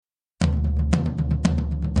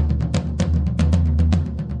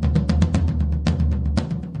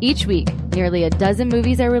Each week, nearly a dozen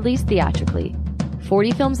movies are released theatrically.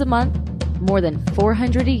 40 films a month, more than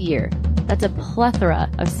 400 a year. That's a plethora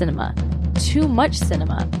of cinema. Too much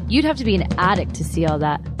cinema. You'd have to be an addict to see all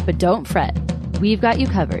that, but don't fret. We've got you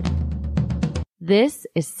covered. This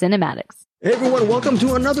is Cinematics. Hey everyone, welcome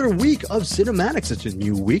to another week of Cinematics. It's a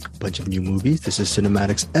new week, bunch of new movies. This is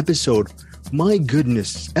Cinematics episode, my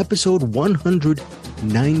goodness, episode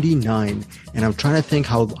 199. And I'm trying to think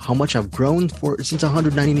how much I've grown since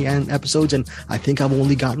 199 episodes, and I think I've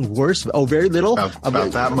only gotten worse. Oh, very little.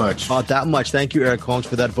 About that much. About that much. Thank you, Eric Holmes,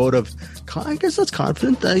 for that vote of, I guess that's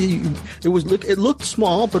confident. It looked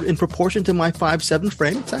small, but in proportion to my 5'7"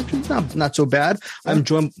 frame, it's actually not so bad. I'm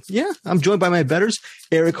joined by my betters,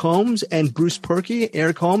 Eric Holmes and Bruce Perky.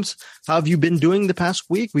 Eric Holmes, how have you been doing the past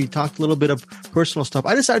week? We talked a little bit of personal stuff.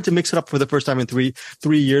 I decided to mix it up for the first time in three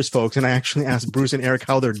years, folks, and I actually asked Bruce and Eric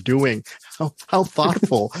how they're doing. How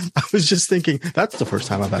thoughtful. I was just thinking, that's the first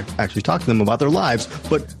time I've actually talked to them about their lives,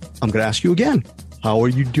 but I'm going to ask you again. How are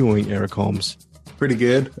you doing, Eric Holmes? Pretty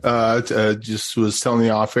good. Just was telling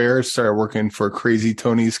you off air, started working for Crazy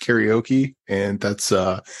Tony's Karaoke, and that's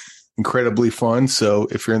incredibly fun. So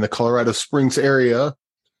if you're in the Colorado Springs area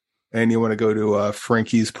and you want to go to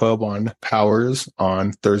Frankie's Pub on Powers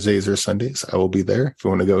on Thursdays or Sundays, I will be there. If you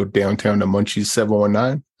want to go downtown to Munchie's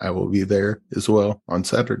 719, I will be there as well on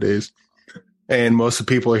Saturdays. And most of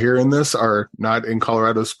the people hearing this are not in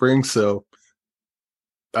Colorado Springs, so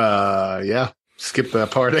skip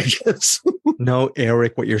that part, I guess. No,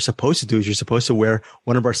 Eric, what you're supposed to do is you're supposed to wear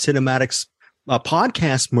one of our Cinematics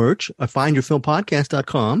podcast merch,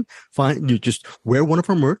 findyourfilmpodcast.com. You just wear one of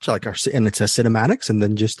our merch, and it says Cinematics, and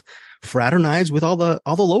then just fraternize with all the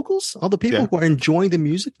locals, all the people who are enjoying the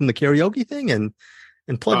music and the karaoke thing, and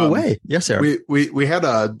plug away. Yes, Eric. We had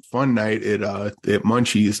a fun night at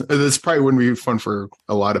Munchie's. This probably wouldn't be fun for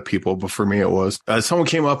a lot of people, but for me it was. Someone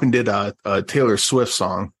came up and did a Taylor Swift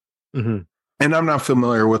song. Mm-hmm. And I'm not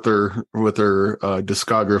familiar with her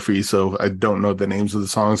discography, so I don't know the names of the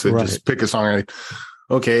songs. So just pick a song.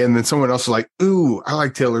 Okay. And then someone else was like, ooh, I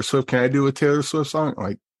like Taylor Swift. Can I do a Taylor Swift song? I'm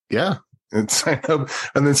like, yeah. And sign up.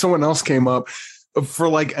 And then someone else came up. For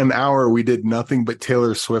like an hour, we did nothing but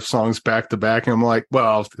Taylor Swift songs back to back. And I'm like,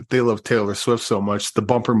 well, if they love Taylor Swift so much, the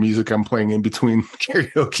bumper music I'm playing in between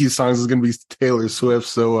karaoke songs is going to be Taylor Swift.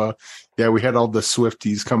 So, we had all the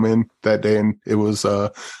Swifties come in that day, and it was,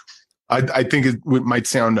 I think it might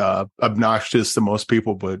sound obnoxious to most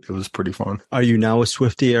people, but it was pretty fun. Are you now a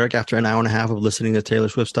Swiftie, Eric, after an hour and a half of listening to Taylor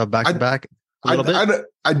Swift stuff back to back? I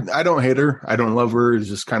don't hate her. I don't love her. It's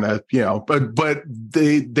just kind of, but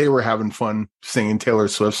they were having fun singing Taylor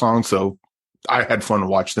Swift songs. So I had fun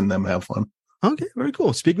watching them have fun. Okay, very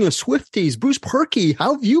cool. Speaking of Swifties, Bruce Perky,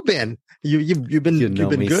 how have you been? You've been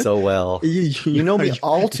me good? So well. You know me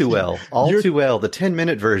all too well. Too well. The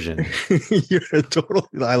 10-minute version. You're totally.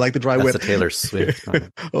 I like the dry That's whip. That's a Taylor Swift.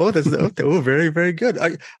 Very, very good.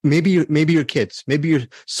 Maybe your kids, maybe your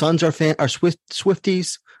sons are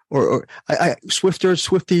Swifties. Or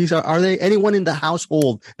Swifties, are they anyone in the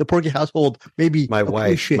household, the Perky household? Maybe my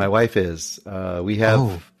wife is. We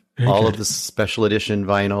have all of the special edition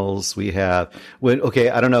vinyls. We have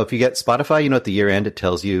I don't know if you get Spotify. At the year end it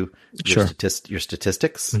tells you your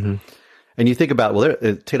statistics, mm-hmm. And you think about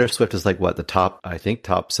Taylor Swift is like the top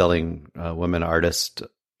selling women artist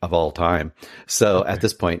of all time. So at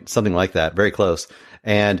this point, something like that, very close.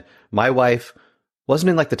 And my wife wasn't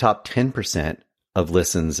in the top 10% of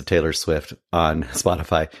listens of Taylor Swift on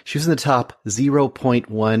Spotify. She was in the top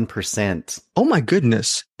 0.1%. Oh my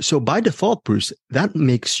goodness. So by default, Bruce, that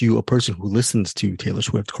makes you a person who listens to Taylor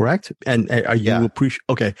Swift, correct? And are you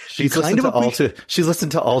okay. She's listened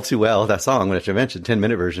to All Too Well, that song, which I mentioned,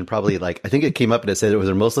 10-minute version, probably I think it came up and it said it was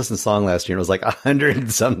her most listened song last year. And it was 100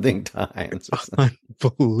 and something times.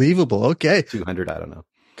 Unbelievable. Okay. 200, I don't know.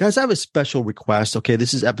 Guys, I have a special request. Okay,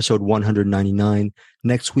 this is episode 199.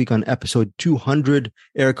 Next week on episode 200,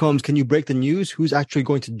 Eric Holmes, can you break the news? Who's actually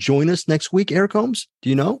going to join us next week, Eric Holmes? Do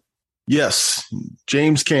you know? Yes,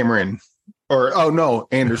 James Cameron.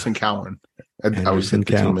 Anderson Cowan. I was getting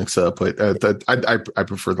the two mixed up, but I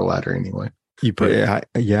prefer the latter anyway.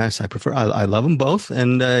 Yes, I prefer. I love them both,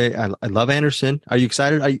 and I love Anderson. Are you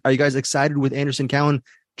excited? Are you guys excited with Anderson Cowan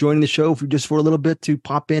joining the show just for a little bit to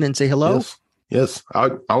pop in and say hello? Yes,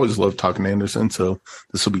 I always love talking to Anderson, so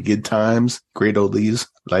this will be good times. Great oldies,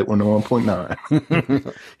 Light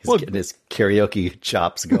 101.9. He's getting his karaoke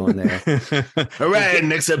chops going there. All right,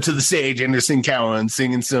 next up to the stage, Anderson Cowan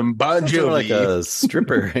singing some Bon Jovi. Like a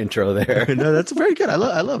stripper intro there. No, that's very good. I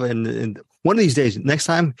love it. And One of these days, next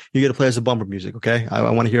time you get to play us a bumper music, okay? I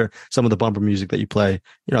want to hear some of the bumper music that you play.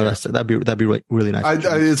 You know, that'd be really, really nice.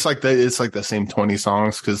 It's like the same 20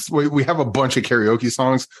 songs because we have a bunch of karaoke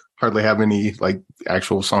songs. Hardly have any like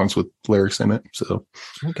actual songs with lyrics in it. So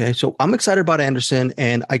okay, so I'm excited about Anderson,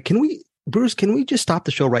 and Bruce, can we just stop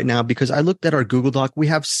the show right now? Because I looked at our Google Doc. We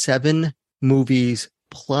have 7 movies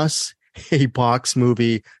plus a box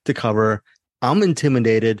movie to cover. I'm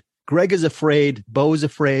intimidated. Greg is afraid. Bo is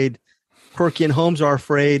afraid. Perky and Holmes are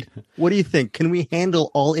afraid. What do you think? Can we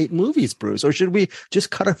handle all 8 movies, Bruce? Or should we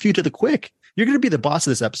just cut a few to the quick? You're going to be the boss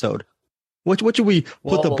of this episode. What should we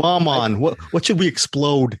put the bomb on? What should we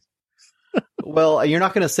explode? Well, you're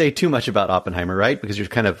not going to say too much about Oppenheimer, right? Because you're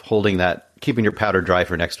kind of keeping your powder dry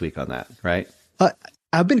for next week on that, right?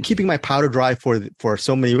 I've been keeping my powder dry for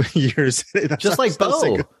so many years. Just like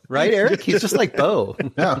Bo, right, Eric? He's just like Bo.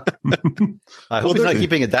 Yeah. I hope he's not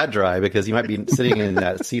keeping it that dry because he might be sitting in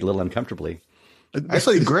that seat a little uncomfortably.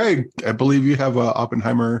 Actually, Greg, I believe you have an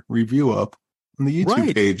Oppenheimer review up on the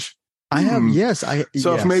YouTube page. I have, yes.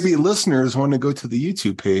 If maybe listeners want to go to the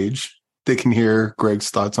YouTube page, they can hear Greg's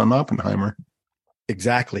thoughts on Oppenheimer.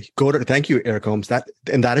 Exactly. Thank you, Eric Holmes. That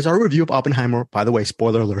is our review of Oppenheimer. By the way,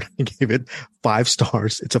 spoiler alert, I gave it 5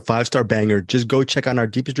 stars. It's a 5-star banger. Just go check out our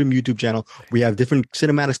Deepest Dream YouTube channel. We have different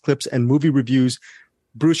cinematics clips and movie reviews.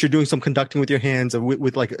 Bruce, you're doing some conducting with your hands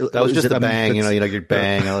with like that was just a bang, your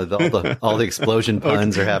bang, all the explosion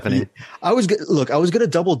puns are happening. I was going to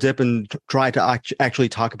double dip and try to actually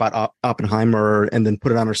talk about Oppenheimer and then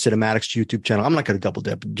put it on our cinematics YouTube channel. I'm not going to double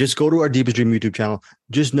dip. Just go to our Deepest Dream YouTube channel.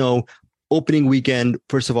 Just know, opening weekend,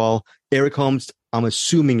 first of all, Eric Holmes, I'm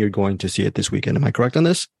assuming you're going to see it this weekend. Am I correct on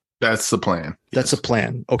this? That's the plan. That's the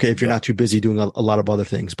plan. Okay, if you're not too busy doing a lot of other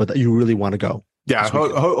things, but you really want to go. Yeah,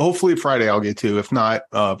 hopefully Friday I'll get to. If not,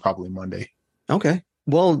 probably Monday. Okay.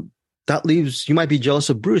 Well, that leaves, you might be jealous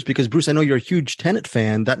of Bruce because, Bruce, I know you're a huge Tenet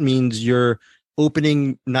fan. That means your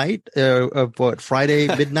opening night of Friday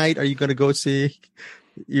midnight. Are you going to go see,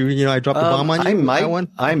 I dropped the bomb on you?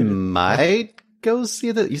 I might go see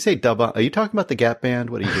you say dub. Are you talking about the Gap Band?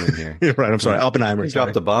 What are you doing here? You're right. I'm sorry. Oppenheimer.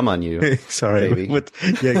 Dropped the bomb on you. Sorry. Baby.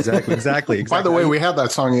 Yeah, exactly. By the way, we have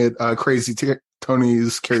that song at Crazy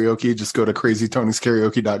Tony's Karaoke. Just go to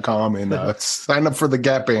crazytonys.karaoke.com and sign up for the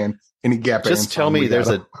Gap Band. Any Gap Band. Just tell me there's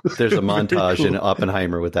a montage in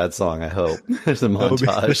Oppenheimer with that song. I hope there's a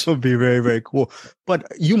montage. This will be very, very cool.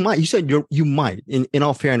 But you said you might, in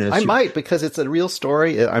all fairness. I might, because it's a real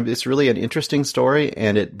story. It's really an interesting story,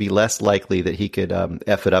 and it'd be less likely that he could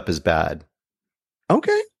F it up as bad.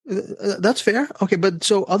 Okay. That's fair. Okay. But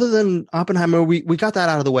so other than Oppenheimer, we got that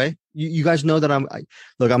out of the way. You guys know that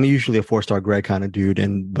I'm usually a 4-star Greg kind of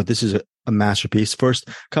dude. But this is a masterpiece. First,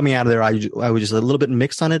 coming out of there, I was just a little bit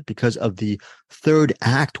mixed on it because of the third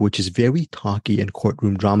act, which is very talky and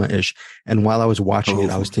courtroom drama-ish. And while I was watching it,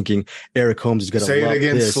 I was thinking Eric Holmes is going to love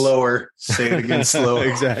this. Say it again slower.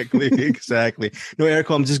 Exactly. No, Eric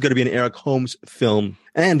Holmes is going to be an Eric Holmes film.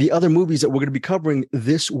 And the other movies that we're going to be covering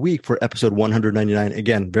this week for episode 199.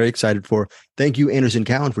 Again, very excited for. Thank you, Anderson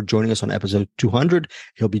Cowan, for joining us on episode 200.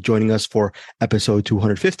 He'll be joining us for episode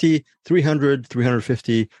 250, 300,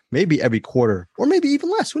 350, maybe every quarter, or maybe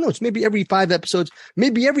even less. Who knows? Maybe every 5 episodes,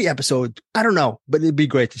 maybe every episode. I don't know, but it'd be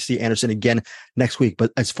great to see Anderson again next week.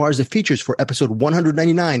 But as far as the features for episode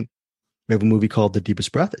 199, we have a movie called The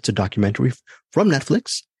Deepest Breath. It's a documentary from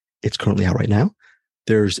Netflix. It's currently out right now.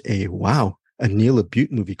 There's a Neil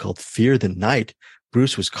Butte movie called Fear the Night.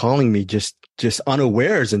 Bruce was calling me just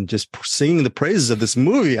unawares and just singing the praises of this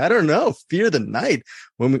movie. I don't know. Fear the Night.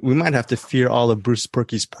 We might have to fear all of Bruce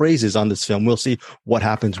Perky's praises on this film. We'll see what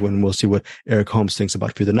happens when we'll see what Eric Holmes thinks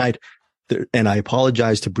about Fear the Night. And I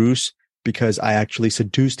apologize to Bruce because I actually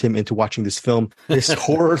seduced him into watching this film, this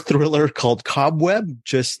horror thriller called Cobweb.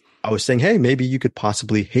 I was saying, hey, maybe you could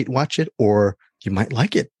possibly hate watch it, or you might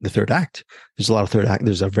like it. The third act. There's a lot of third act.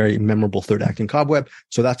 There's a very memorable third act in Cobweb.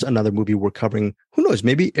 So that's another movie we're covering. Who knows?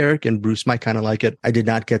 Maybe Eric and Bruce might kind of like it. I did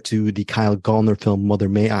not get to the Kyle Gallner film, Mother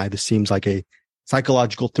May I. This seems like a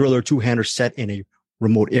psychological thriller, 2-hander set in a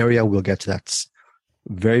remote area. We'll get to that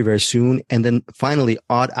very, very soon. And then finally,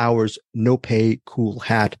 Odd Hours, No Pay, Cool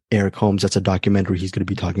Hat, Eric Holmes. That's a documentary. He's going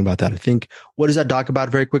to be talking about that, I think. What is that doc about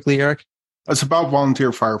very quickly, Eric? It's about volunteer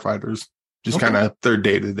firefighters, just kind of their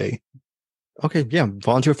day to day. Okay. Yeah.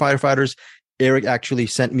 Volunteer firefighters. Eric actually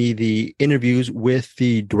sent me the interviews with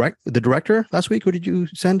the director last week. Who did you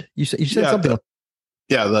send? You sent something.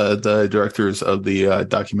 The directors of the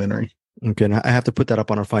documentary. Okay. And I have to put that up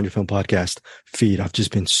on our Find Your Film podcast feed. I've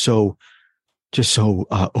just been so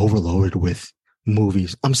overloaded with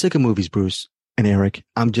movies. I'm sick of movies, Bruce. and Eric.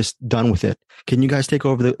 I'm just done with it. Can you guys take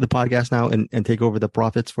over the podcast now and take over the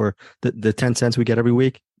profits for the 10 cents we get every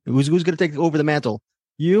week? Who's going to take over the mantle?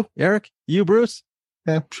 You, Eric? You, Bruce?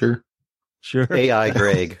 Yeah, sure. Sure. AI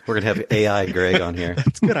Greg. We're going to have AI Greg on here.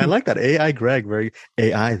 That's good. I like that. AI Greg. Very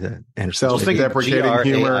AI. And self-deprecating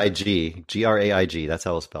humor. Graig. That's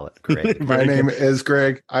how we'll spell it. Greg. My name is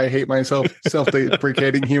Greg. I hate myself.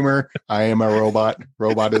 Self-deprecating humor. I am a robot.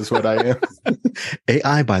 Robot is what I am.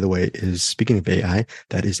 AI, by the way, is, speaking of AI,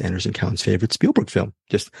 that is Anderson Cowan's favorite Spielberg film.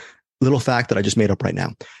 Just little fact that I just made up right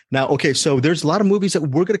now. Now, okay, so there's a lot of movies that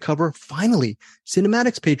we're going to cover. Finally,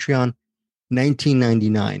 Cinematics Patreon,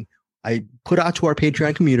 1999. I put out to our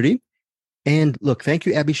Patreon community. And look, thank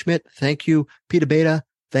you, Abby Schmidt. Thank you, Peter Beta.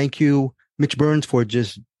 Thank you, Mitch Burns, for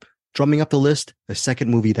just drumming up the list. The second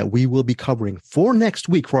movie that we will be covering for next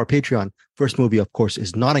week for our Patreon. First movie, of course,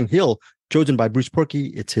 is Notting Hill, chosen by Bruce Perky.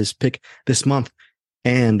 It's his pick this month.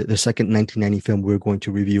 And the second 1990 film we're going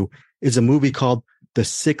to review is a movie called The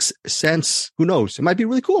Sixth Sense. Who knows? It might be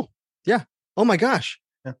really cool. Yeah. Oh my gosh.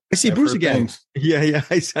 Yeah. I see Bruce again. Things. Yeah.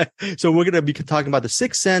 So we're going to be talking about The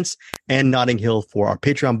Sixth Sense and Notting Hill for our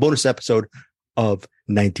Patreon bonus episode of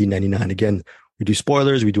 1999. Again, we do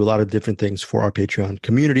spoilers. We do a lot of different things for our Patreon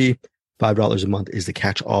community. $5 a month is the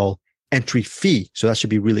catch-all entry fee. So that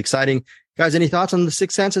should be really exciting. Guys, any thoughts on The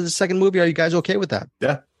Sixth Sense as the second movie? Are you guys okay with that?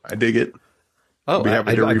 Yeah, I dig it. Oh, I'll be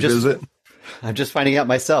happy to revisit. I'm just finding out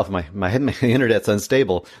myself. My internet's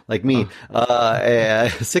unstable, like me.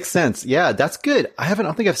 Sixth Sense. Yeah, that's good. I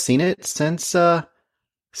don't think I've seen it since it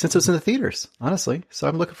was in the theaters, honestly. So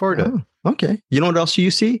I'm looking forward to it. Okay. You know what else you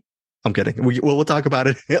see? I'm kidding. We'll talk about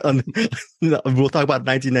it. We'll talk about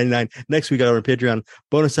 1999 next week on our Patreon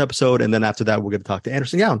bonus episode. And then after that, we're going to talk to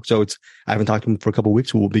Anderson Cowan. So I haven't talked to him for a couple of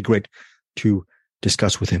weeks. So it will be great to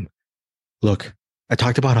discuss with him. Look, I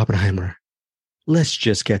talked about Oppenheimer. Let's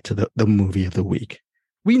just get to the movie of the week.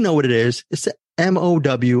 We know what it is. It's the MOW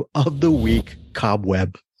of the week,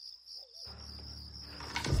 Cobweb.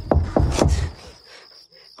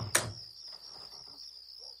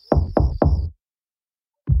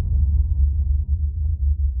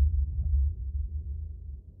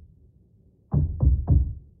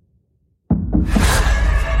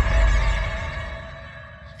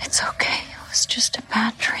 It's okay. It was just a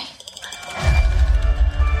bad dream.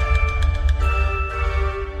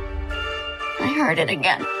 I heard it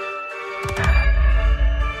again.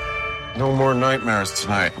 No more nightmares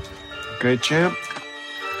tonight. Okay, champ?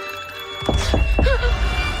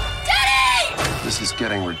 Daddy! This is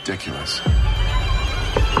getting ridiculous.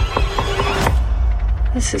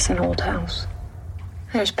 This is an old house.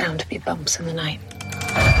 There's bound to be bumps in the night.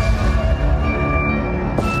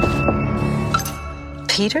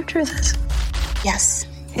 Peter drew this? Yes.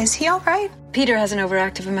 Is he all right? Peter has an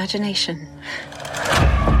overactive imagination.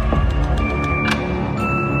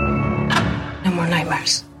 No more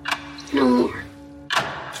nightmares. No more.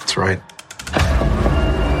 That's right.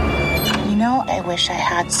 You know, I wish I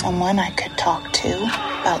had someone I could talk to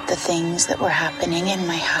about the things that were happening in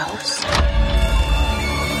my house.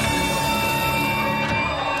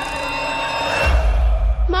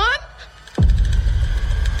 Mom?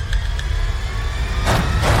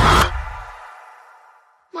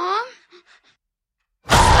 Mom?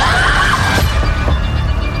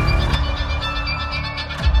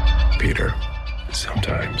 Peter,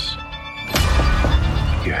 sometimes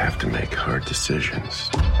you have to make hard decisions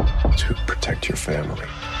to protect your family.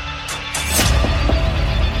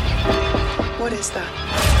 What is that?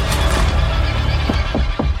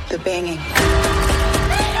 The banging.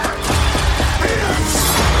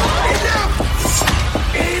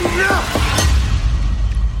 Enough!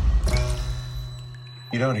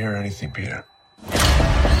 You don't hear anything, Peter.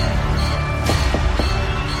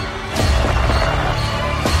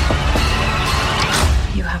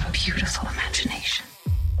 You have a beautiful imagination.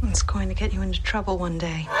 It's going to get you into trouble one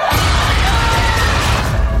day.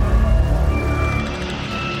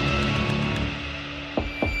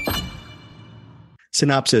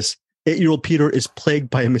 Synopsis. 8-year-old Peter is plagued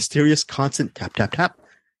by a mysterious constant tap, tap, tap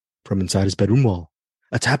from inside his bedroom wall.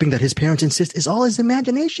 A tapping that his parents insist is all his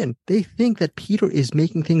imagination. They think that Peter is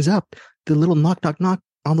making things up. The little knock, knock, knock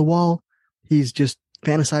on the wall. He's just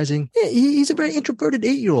fantasizing. He's a very introverted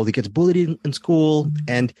 8-year-old. He gets bullied in school,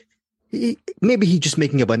 and maybe he's just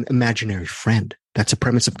making up an imaginary friend. That's the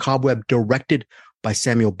premise of Cobweb, directed by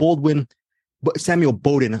Samuel Bowden,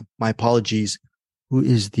 my apologies, who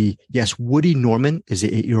is Woody Norman is the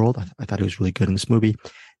 8-year-old. I thought he was really good in this movie.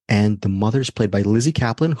 And the mother is played by Lizzie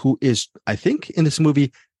Kaplan, who is, I think, in this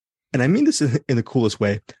movie, and I mean this in the coolest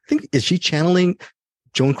way, I think, is she channeling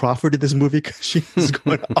Joan Crawford in this movie? Because she is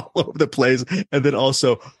going all over the place. And then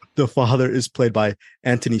also The father is played by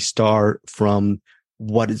Anthony Starr from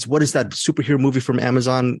what is that superhero movie from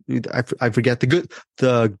Amazon? I forget the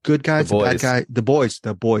good guys, the bad guy, the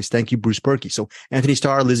boys. Thank you, Bruce Perky. So Anthony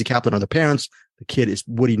Starr, Lizzie Kaplan are the parents. The kid is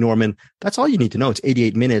Woody Norman. That's all you need to know. It's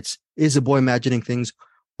 88 minutes. Is the boy imagining things,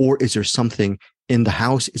 or is there something in the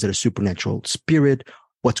house? Is it a supernatural spirit?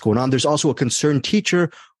 What's going on? There's also a concerned teacher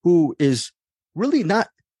who is really not.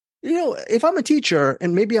 If I'm a teacher,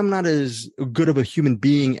 and maybe I'm not as good of a human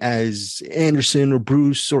being as Anderson or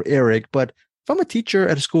Bruce or Eric, but if I'm a teacher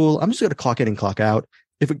at a school, I'm just going to clock in and clock out.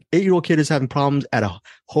 If an 8-year-old kid is having problems at a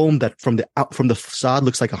home that from the facade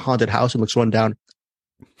looks like a haunted house and looks run down,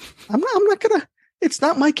 I'm not gonna. It's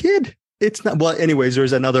not my kid. It's not. Well, anyways,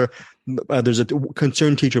 there's a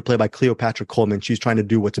concerned teacher played by Cleopatra Coleman. She's trying to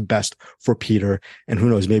do what's best for Peter, and who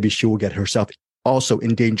knows, maybe she will get herself also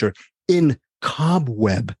in danger in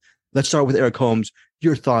Cobweb. Let's start with Eric Holmes.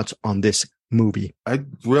 Your thoughts on this movie? I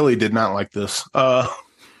really did not like this.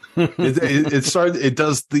 It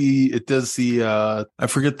does the I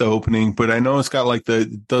forget the opening, but I know it's got like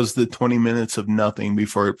does the 20 minutes of nothing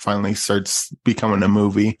before it finally starts becoming a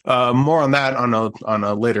movie. More on that on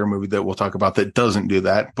a later movie that we'll talk about that doesn't do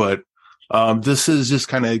that, but this is just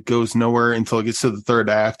kind of goes nowhere until it gets to the third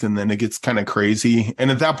act, and then it gets kind of crazy.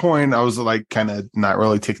 And at that point, I was like kind of not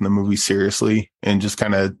really taking the movie seriously and just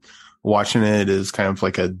kind of watching it as kind of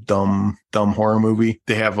like a dumb horror movie.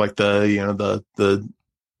 They have like the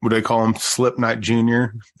what do they call him? Slipknot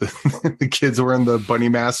Junior. The kids wearing the bunny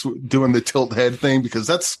masks doing the tilt head thing, because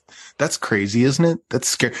that's crazy, isn't it? That's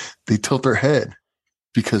scary. They tilt their head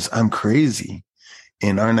because I'm crazy.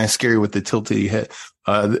 And aren't I scary with the tilted head?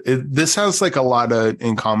 This has like a lot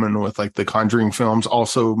in common with like the Conjuring films,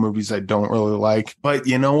 also movies I don't really like. But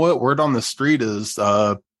you know what? Word on the street is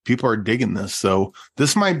people are digging this. So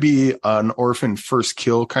this might be an Orphan First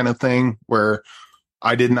Kill kind of thing, where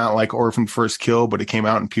I did not like Orphan First Kill, but it came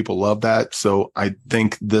out and people love that. So I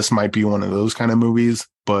think this might be one of those kind of movies.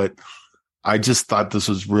 But I just thought this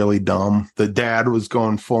was really dumb. The dad was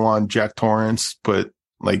going full on Jack Torrance, but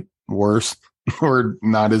like worse. Or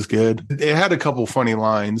not as good. It had a couple funny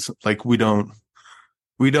lines, like we don't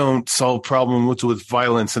solve problems with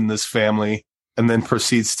violence in this family, and then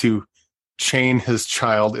proceeds to chain his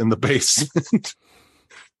child in the basement.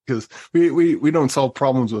 Because we don't solve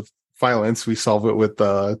problems with violence, we solve it with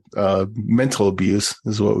mental abuse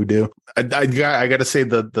is what we do. I gotta say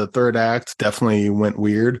the third act definitely went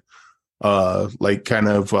weird. Like kind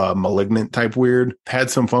of Malignant type weird.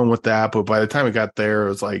 Had some fun with that, but by the time it got there, I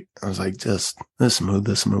was like, just move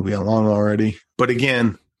this movie along already. But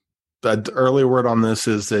again, the early word on this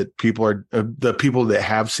is that the people that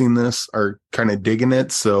have seen this are kind of digging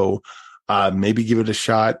it. So maybe give it a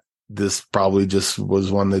shot. This probably just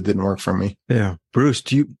was one that didn't work for me. Yeah, Bruce,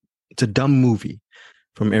 it's a dumb movie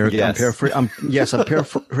from Eric. Yes. I'm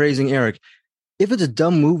paraphrasing Eric. If it's a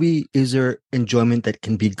dumb movie, is there enjoyment that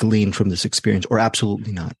can be gleaned from this experience, or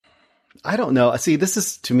absolutely not? I don't know. See, this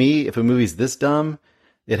is, to me, if a movie's this dumb,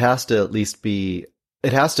 it has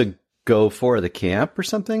to go for the camp or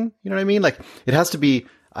something. You know what I mean? Like, it has to be,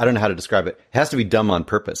 I don't know how to describe it. It has to be dumb on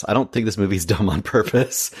purpose. I don't think this movie's dumb on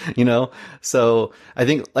purpose, you know? So I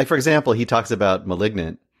think, like, for example, he talks about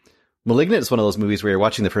Malignant. Malignant is one of those movies where you're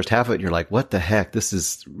watching the first half of it and you're like, what the heck? This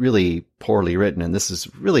is really poorly written, and this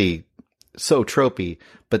is really so tropey.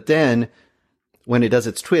 But then when it does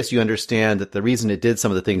its twist, you understand that the reason it did some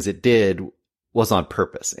of the things it did was on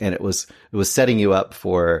purpose, and it was setting you up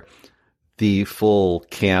for the full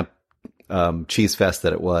camp cheese fest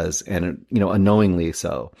that it was, and unknowingly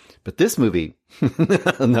so. But this movie,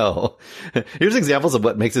 no. Here's examples of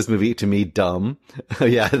what makes this movie to me dumb.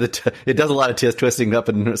 Yeah, it does a lot of twisting up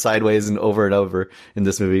and sideways and over in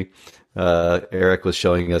this movie. Eric was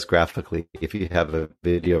showing us graphically. If you have a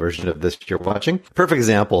video version of this you're watching, perfect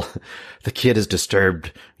example. The kid is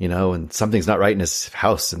disturbed, and something's not right in his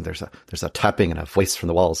house, and there's a tapping and a voice from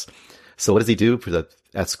the walls. So what does he do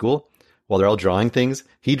at school? While they're all drawing things,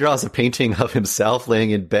 he draws a painting of himself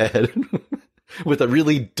laying in bed with a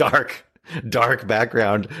really dark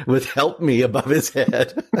background with "Help Me" above his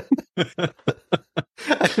head.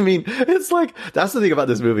 I mean, it's like, that's the thing about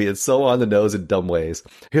this movie. It's so on the nose in dumb ways.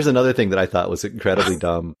 Here's another thing that I thought was incredibly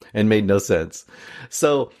dumb and made no sense.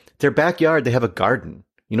 So their backyard, they have a garden.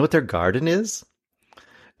 You know what their garden is?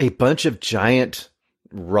 A bunch of giant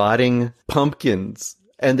rotting pumpkins.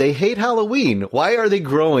 And they hate Halloween. Why are they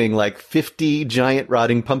growing like 50 giant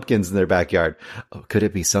rotting pumpkins in their backyard? Oh, could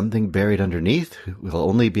it be something buried underneath? We'll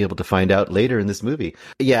only be able to find out later in this movie.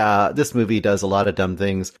 Yeah, this movie does a lot of dumb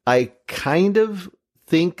things. I kind of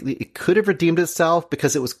think it could have redeemed itself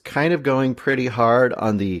because it was kind of going pretty hard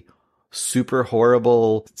on the super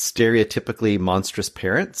horrible, stereotypically monstrous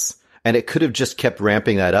parents. And it could have just kept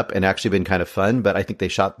ramping that up and actually been kind of fun, but I think they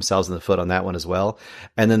shot themselves in the foot on that one as well.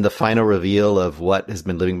 And then the final reveal of what has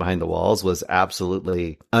been living behind the walls was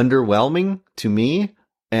absolutely underwhelming to me.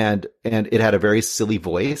 And it had a very silly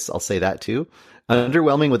voice. I'll say that too.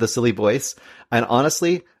 Underwhelming with a silly voice. And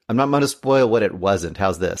honestly, I'm not going to spoil what it wasn't.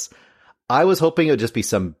 How's this? I was hoping it would just be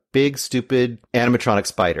some big, stupid animatronic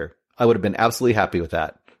spider. I would have been absolutely happy with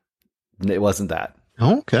that. It wasn't that.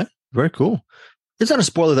 Oh, okay. Very cool. It's not a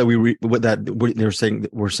spoiler that we're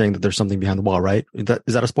saying that there's something behind the wall, right? Is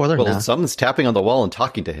that a spoiler? Well, someone's tapping on the wall and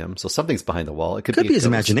talking to him, so something's behind the wall. It could be his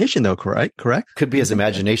imagination, though. Correct. Could be his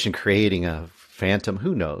imagination creating a phantom.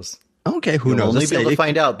 Who knows? Okay, who knows? We'll only be able to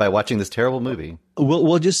find out by watching this terrible movie.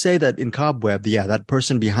 We'll just say that in Cobweb, that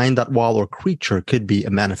person behind that wall or creature could be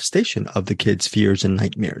a manifestation of the kid's fears and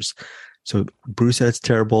nightmares. So Bruce said it's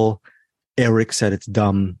terrible. Eric said it's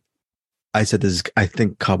dumb. I said I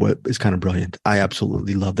think Cobweb is kind of brilliant. I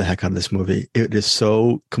absolutely love the heck out of this movie. It is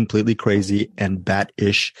so completely crazy and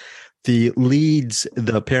bat-ish. The leads,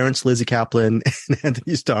 the parents, Lizzie Kaplan and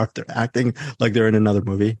Anthony Starr, they're acting like they're in another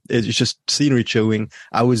movie. It's just scenery chewing.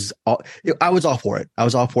 I was all for it. I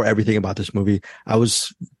was all for everything about this movie.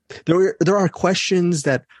 There are questions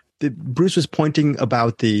that Bruce was pointing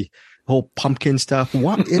about the whole pumpkin stuff.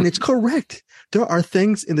 And it's correct. There are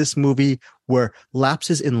things in this movie where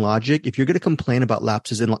lapses in logic, if you're going to complain about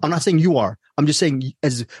lapses in, I'm not saying you are. I'm just saying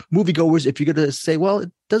as moviegoers, if you're going to say, well, it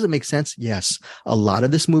doesn't make sense. Yes, a lot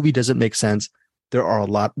of this movie doesn't make sense. There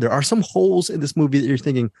are some holes in this movie that you're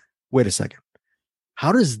thinking, wait a second,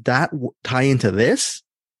 how does that tie into this?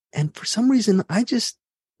 And for some reason, I just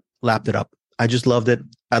lapped it up. I just loved it.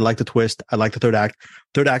 I like the twist. I like the third act.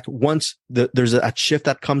 Third act, once there's a shift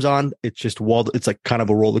that comes on, it's like kind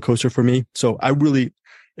of a roller coaster for me. So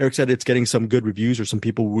Eric said it's getting some good reviews or some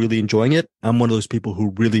people really enjoying it. I'm one of those people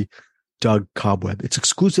who really dug Cobweb. It's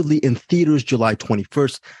exclusively in theaters July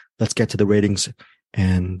 21st. Let's get to the ratings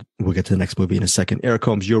and we'll get to the next movie in a second. Eric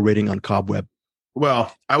Holmes, your rating on Cobweb.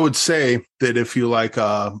 Well, I would say that if you like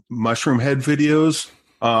mushroom head videos,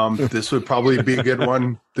 this would probably be a good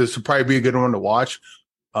one. This would probably be a good one to watch.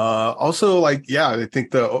 Also, I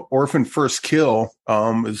think the Orphan First Kill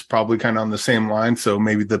is probably kind of on the same line. So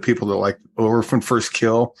maybe the people that like Orphan First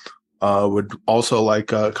Kill would also like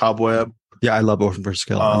Cobweb. Yeah, I love Orphan First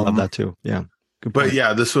Kill. I love that too. Yeah, but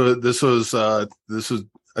yeah, this was.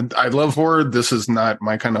 I love horror. This is not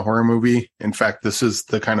my kind of horror movie. In fact, this is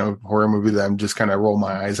the kind of horror movie that I'm just kind of roll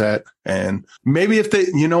my eyes at. And maybe if they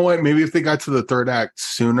got to the third act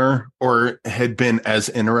sooner or had been as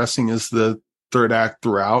interesting as the third act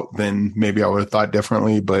throughout, then maybe I would have thought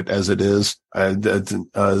differently. But as it is,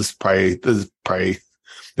 it's probably,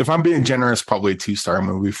 if I'm being generous, probably a 2-star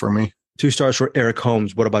movie for me. 2 stars for Eric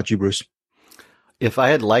Holmes. What about you, Bruce? If I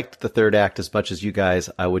had liked the third act as much as you guys,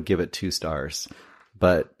 I would give it 2 stars.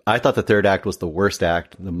 But I thought the third act was the worst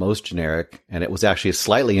act, the most generic, and it was actually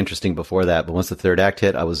slightly interesting before that. But once the third act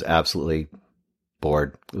hit, I was absolutely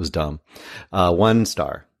bored. It was dumb. 1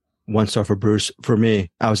 star. 1 star for Bruce. For me,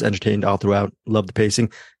 I was entertained all throughout. Loved the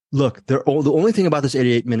pacing. Look, the only thing about this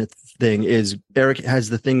 88-minute thing is Eric has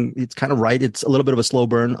the thing. It's kind of right. It's a little bit of a slow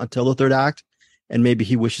burn until the third act, and maybe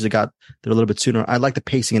he wishes it got there a little bit sooner. I like the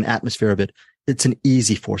pacing and atmosphere of it. It's an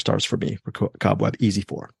easy 4 stars for me for Cobweb. Easy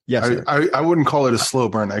 4. Yes, I wouldn't call it a slow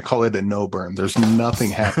burn. I call it a no burn. There's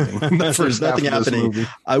nothing happening. There's nothing happening.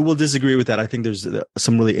 I will disagree with that. I think there's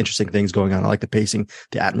some really interesting things going on. I like the pacing,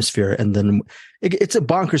 the atmosphere, and then it's a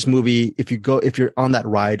bonkers movie. If you're on that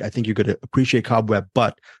ride, I think you're going to appreciate Cobweb.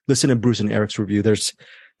 But listen to Bruce and Eric's review. There's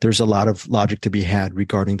a lot of logic to be had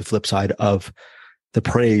regarding the flip side of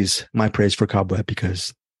my praise for Cobweb,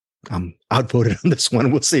 because I'm outvoted on this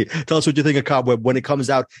one. We'll see. Tell us what you think of Cobweb when it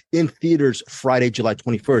comes out in theaters Friday, July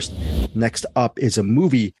 21st. Next up is a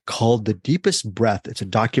movie called The Deepest Breath. It's a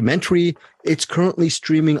documentary. It's currently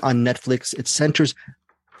streaming on Netflix. It centers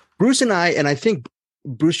Bruce and I think,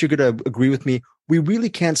 Bruce, you're going to agree with me. We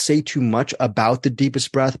really can't say too much about The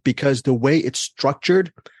Deepest Breath because the way it's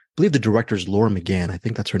structured, I believe the director is Laura McGann. I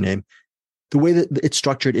think that's her name. The way that it's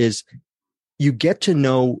structured is you get to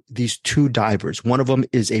know these 2 divers. One of them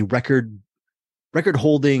is a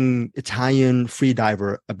record-holding Italian free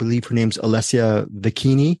diver. I believe her name's Alessia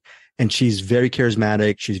Vecchini, and she's very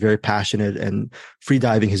charismatic. She's very passionate, and free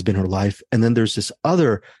diving has been her life. And then there's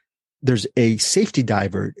a safety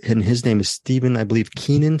diver, and his name is Stephen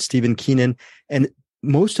Keenan. And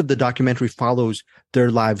most of the documentary follows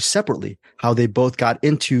their lives separately, how they both got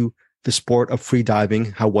into the sport of free diving,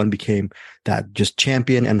 how one became that just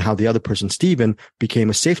champion and how the other person, Steven, became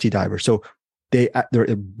a safety diver. So they're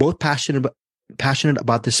both passionate passionate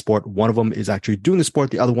about this sport. One of them is actually doing the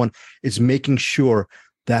sport. The other one is making sure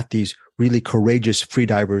that these really courageous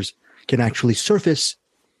freedivers can actually surface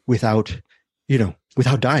without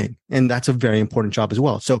dying. And that's a very important job as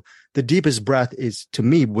well. So The Deepest Breath to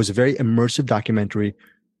me, was a very immersive documentary,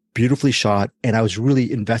 beautifully shot. And I was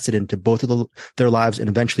really invested into both of their lives. And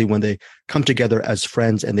eventually when they come together as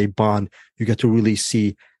friends and they bond, you get to really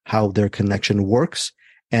see how their connection works.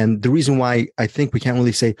 And the reason why I think we can't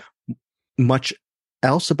really say much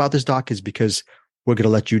else about this doc is because we're going to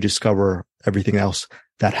let you discover everything else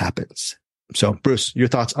that happens. So, Bruce, your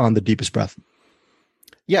thoughts on The Deepest Breath?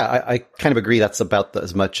 Yeah, I kind of agree. That's about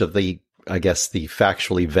as much of the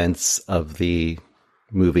factual events of the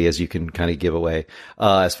movie as you can kind of give away.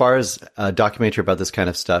 As far as a documentary about this kind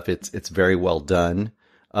of stuff, it's very well done.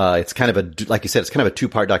 It's kind of like you said, it's kind of a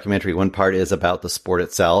two-part documentary. One part is about the sport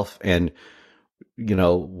itself and,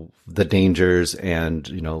 the dangers and,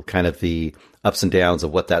 kind of the ups and downs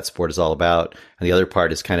of what that sport is all about. And the other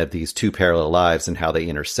part is kind of these two parallel lives and how they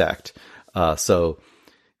intersect. So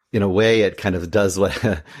in a way, it kind of does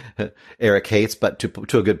what Eric hates, but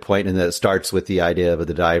to a good point, and that it starts with the idea of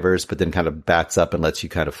the divers, but then kind of backs up and lets you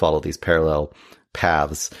kind of follow these parallel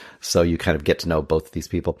paths. So you kind of get to know both of these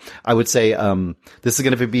people. I would say this is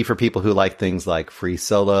going to be for people who like things like Free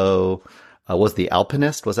Solo. Was The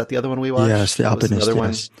Alpinist? Was that the other one we watched? Yes, The Alpinist. Another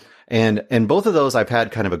one. And both of those I've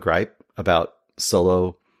had kind of a gripe about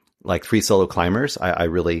solo, like free solo climbers. I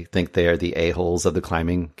really think they are the a-holes of the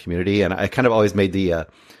climbing community. And I kind of always made the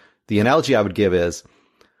analogy I would give is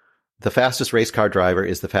the fastest race car driver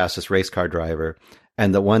is the fastest race car driver.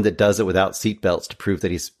 And the one that does it without seatbelts to prove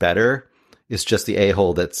that he's better is just the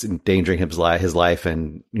a-hole that's endangering his life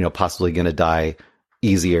and, possibly going to die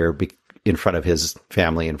easier in front of his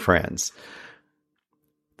family and friends.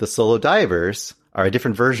 The solo divers are a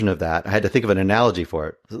different version of that. I had to think of an analogy for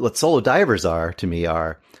it. What solo divers are, to me,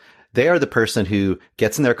 they are the person who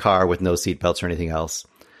gets in their car with no seatbelts or anything else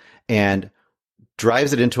and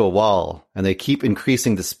drives it into a wall, and they keep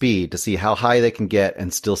increasing the speed to see how high they can get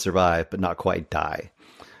and still survive, but not quite die.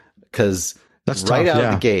 Because right out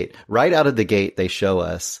of the gate, they show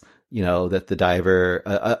us, that the diver,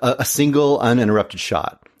 a single uninterrupted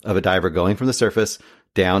shot of a diver going from the surface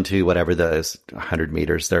down to whatever those 100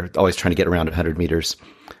 meters. They're always trying to get around 100 meters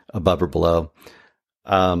above or below.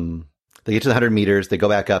 They get to the 100 meters, they go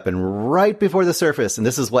back up, and right before the surface, and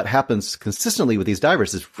this is what happens consistently with these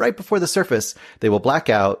divers, is right before the surface, they will black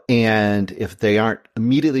out, and if they aren't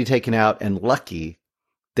immediately taken out and lucky,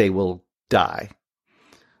 they will die.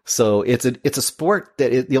 So it's a sport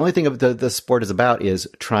that the only thing of the sport is about is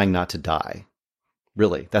trying not to die.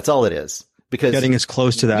 Really, that's all it is. Because getting as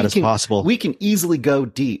close to that as possible. We can easily go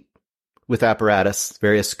deep with apparatus,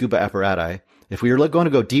 various scuba apparatus. If we were going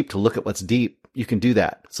to go deep to look at what's deep, you can do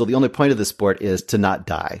that. So the only point of the sport is to not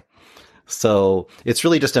die. So it's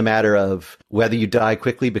really just a matter of whether you die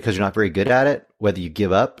quickly because you're not very good at it, whether you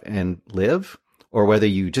give up and live, or whether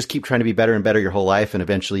you just keep trying to be better and better your whole life and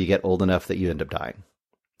eventually you get old enough that you end up dying.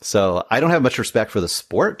 So I don't have much respect for the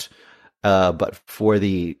sport, but for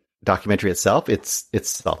the documentary itself, it's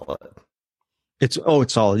solid. It's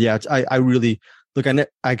solid. Yeah. I really look,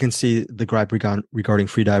 I can see the gripe regarding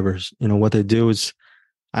freedivers. What they do is,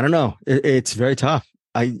 I don't know. It's very tough.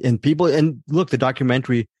 Look, the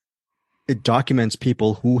documentary, it documents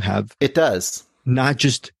people who have, it does not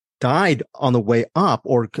just died on the way up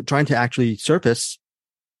or trying to actually surface.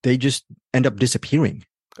 They just end up disappearing.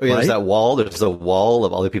 Oh, yeah, right? There's a wall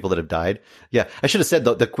of all the people that have died. Yeah. I should have said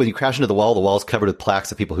that when you crash into the wall's covered with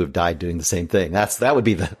plaques of people who have died doing the same thing. That would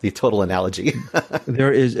be the total analogy.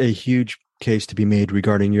 There is a huge case to be made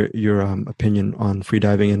regarding your opinion on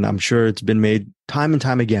freediving, and I'm sure it's been made time and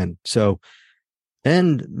time again. So,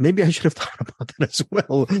 and maybe I should have thought about that as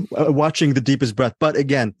well, watching The Deepest Breath. But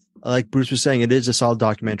again, like Bruce was saying, it is a solid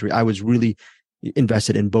documentary. I was really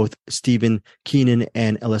invested in both Stephen Keenan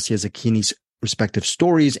and Alessia Zecchini's respective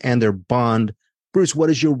stories and their bond. Bruce,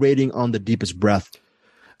 what is your rating on The Deepest Breath?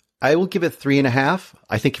 I will give it 3.5.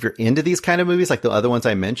 I think if you're into these kind of movies, like the other ones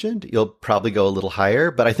I mentioned, you'll probably go a little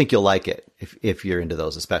higher, but I think you'll like it if you're into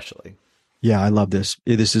those, especially. Yeah, I love this.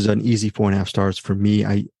 This is an easy 4.5 stars for me.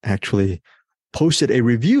 I actually posted a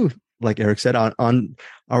review, like Eric said, on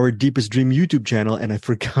our Deepest Dream YouTube channel. And I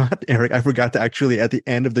forgot, Eric, to actually at the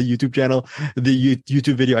end of the YouTube channel, the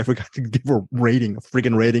YouTube video, I forgot to give a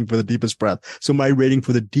freaking rating for The Deepest Breath. So my rating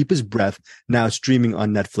for The Deepest Breath, now streaming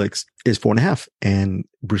on Netflix, is 4.5. And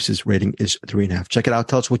Bruce's rating is 3.5. Check it out.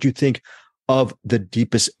 Tell us what you think of The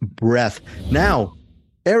Deepest Breath. Now,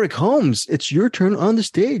 Eric Holmes, it's your turn on the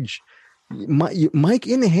stage. Mic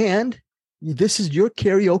in hand. This is your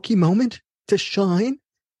karaoke moment to shine.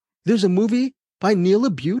 There's a movie by Neil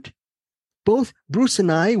Labute. Both Bruce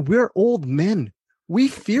and I, we're old men. We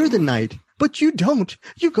fear the night, but you don't.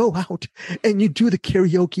 You go out and you do the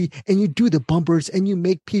karaoke and you do the bumpers and you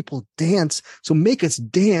make people dance. So make us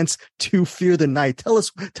dance to Fear the Night.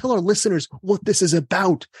 Tell our listeners what this is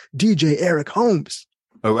about, DJ Eric Holmes.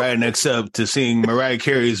 All right, next up to sing Mariah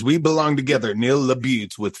Carey's We Belong Together, Neil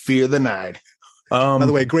Labute with Fear the Night. By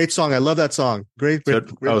the way, great song. I love that song. Great. So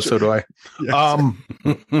do I. Yes.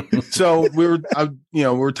 So we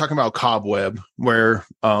were talking about Cobweb, where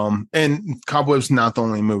and Cobweb's not the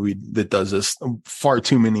only movie that does this. Far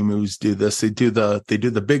too many movies do this. They do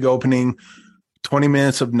the big opening, 20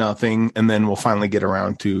 minutes of nothing, and then we'll finally get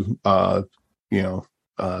around to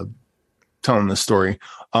telling the story.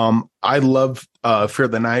 I love Fear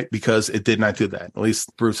the Night because it did not do that. At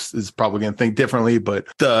least Bruce is probably going to think differently, but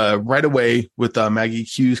right away with Maggie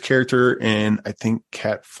Q's character and I think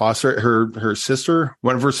Kat Foster, her sister,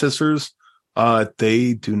 one of her sisters,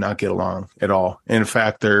 they do not get along at all. In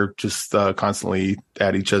fact, they're just constantly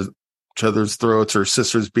at each other's throats. Her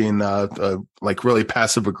sister's being like really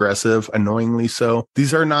passive aggressive, annoyingly so.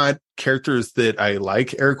 These are not characters that I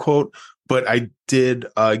like, air quote, but I did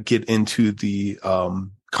get into the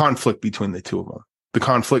conflict between the two of them. The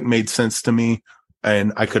conflict made sense to me,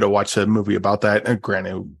 and I could have watched a movie about that. And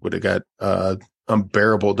granted, it would have got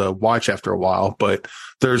unbearable to watch after a while, but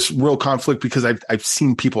there's real conflict because I've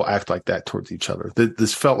seen people act like that towards each other.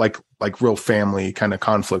 This felt like real family kind of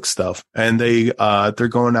conflict stuff. And they're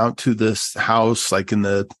going out to this house, like in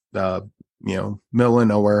the middle of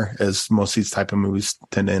nowhere, as most of these type of movies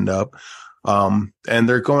tend to end up. And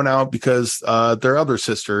they're going out because their other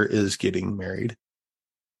sister is getting married.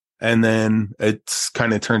 And then it's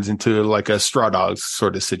kind of turns into like a Straw Dogs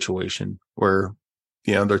sort of situation where,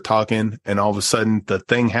 they're talking and all of a sudden the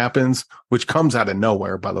thing happens, which comes out of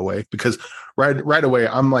nowhere, by the way, because right away,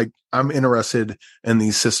 I'm interested in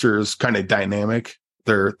these sisters kind of dynamic,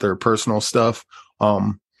 their personal stuff.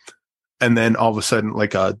 And then all of a sudden,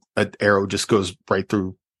 like an arrow just goes right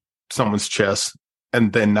through someone's chest.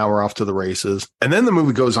 And then now we're off to the races. And then the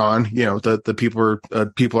movie goes on. The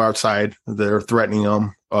people are outside. They're threatening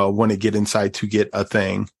them, want to get inside to get a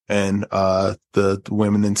thing. And the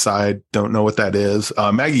women inside don't know what that is.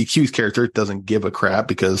 Maggie Q's character doesn't give a crap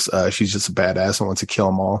because she's just a badass and wants to kill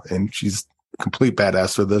them all. And she's a complete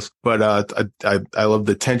badass for this. But I love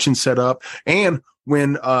the tension set up. And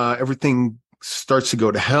when everything starts to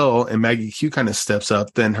go to hell and Maggie Q kind of steps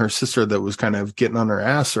up, then her sister that was kind of getting on her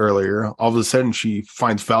ass earlier, all of a sudden she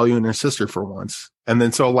finds value in her sister for once. And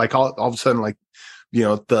then so like all of a sudden, like,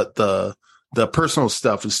 the personal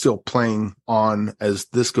stuff is still playing on as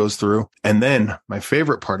this goes through. And then my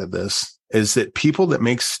favorite part of this is that people that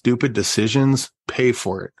make stupid decisions pay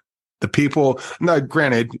for it. The people, now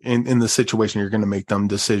granted, in the situation, you're going to make dumb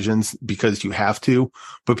decisions because you have to,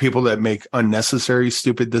 but people that make unnecessary,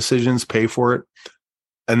 stupid decisions pay for it.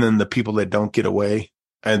 And then the people that don't get away.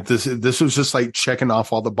 And this was just like checking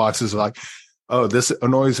off all the boxes like, oh, this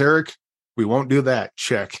annoys Eric. We won't do that.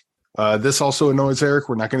 Check. This also annoys Eric.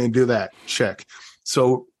 We're not going to do that. Check.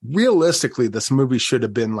 So realistically, this movie should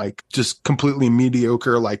have been like just completely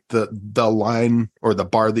mediocre, like the line or the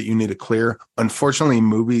bar that you need to clear. Unfortunately,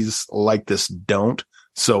 movies like this don't.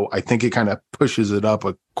 So I think it kind of pushes it up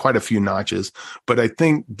quite a few notches. But I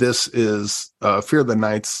think this is Fear the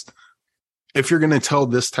Nights. If you're going to tell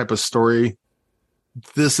this type of story,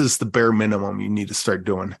 this is the bare minimum you need to start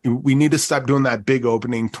doing. We need to stop doing that big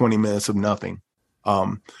opening 20 minutes of nothing.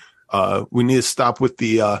 We need to stop with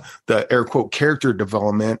the air quote character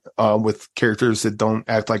development with characters that don't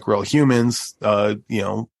act like real humans.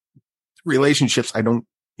 Relationships I don't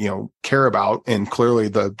care about, and clearly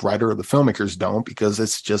the writer or the filmmakers don't, because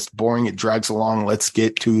it's just boring. It drags along. Let's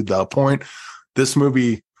get to the point. This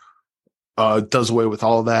movie does away with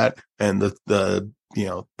all of that, and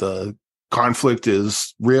the conflict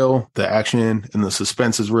is real, the action and the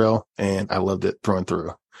suspense is real, and I loved it through and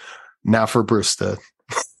through. Now for Bruce to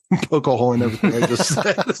poke a hole in everything I just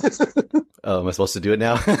said. Oh, am I supposed to do it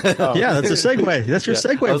now? Yeah, that's a segue. That's your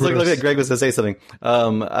segue. I was looking at Greg was going to say something.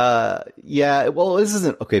 Yeah, well, this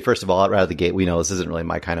isn't, okay, first of all, right out of the gate, we know this isn't really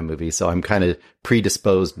my kind of movie, so I'm kind of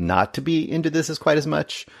predisposed not to be into this as quite as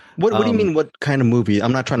much. What do you mean, what kind of movie?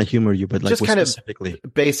 I'm not trying to humor you, but like just kind specifically?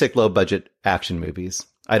 Of basic low budget action movies.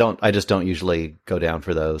 I just don't usually go down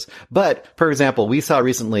for those. But, for example, we saw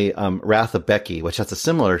recently Wrath of Becky, which has a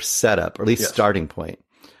similar setup, or at least starting point.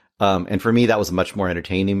 And for me, that was much more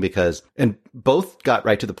entertaining and both got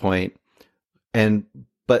right to the point.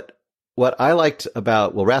 But what I liked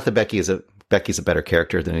about, Wrath of Becky is Becky's a better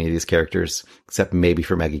character than any of these characters, except maybe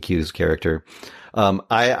for Maggie Q's character.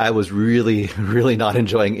 I was really, really not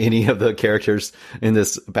enjoying any of the characters in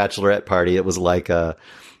this bachelorette party. It was like a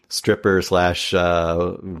stripper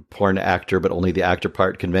 / porn actor, but only the actor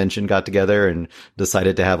part convention got together and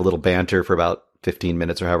decided to have a little banter for about 15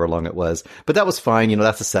 minutes or however long it was. But that was fine. You know,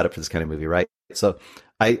 that's the setup for this kind of movie, right? So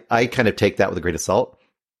I kind of take that with a grain of salt.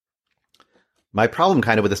 My problem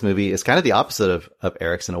kind of with this movie is kind of the opposite of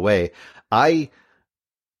Eric's in a way. I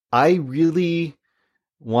really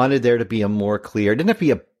wanted there to be a more clear, it didn't have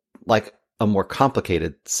to be a more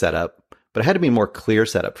complicated setup, but it had to be a more clear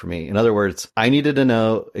setup for me. In other words, I needed to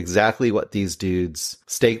know exactly what these dudes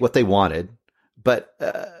what they wanted, but,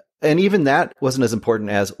 and even that wasn't as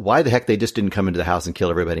important as why the heck they just didn't come into the house and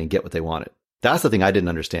kill everybody and get what they wanted. That's the thing I didn't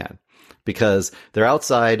understand, because they're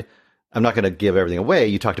outside. I'm not going to give everything away.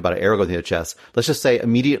 You talked about an arrow going through the chest. Let's just say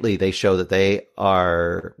immediately they show that they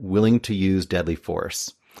are willing to use deadly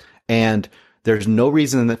force. And there's no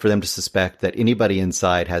reason for them to suspect that anybody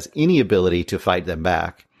inside has any ability to fight them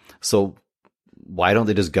back. So why don't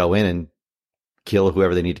they just go in and kill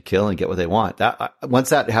whoever they need to kill and get what they want? Once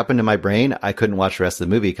that happened in my brain, I couldn't watch the rest of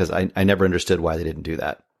the movie because I never understood why they didn't do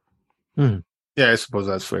that. Yeah, I suppose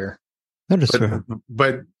that's fair. That is fair.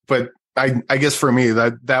 But I guess for me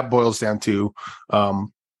that boils down to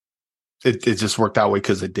it just worked that way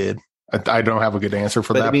because it did. I don't have a good answer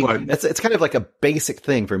for that. I mean, but it's kind of like a basic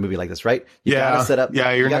thing for a movie like this, right? You gotta set up.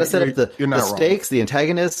 Yeah, you gotta set up the stakes, the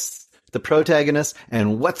antagonists, the protagonists,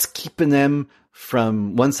 and what's keeping them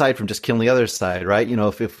from one side from just killing the other side, right? You know,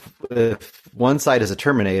 if one side is a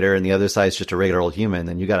Terminator and the other side is just a regular old human,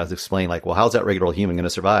 then you got to explain like, well, how's that regular old human going to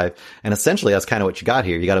survive? And essentially, that's kind of what you got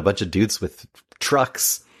here. You got a bunch of dudes with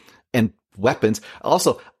trucks and weapons.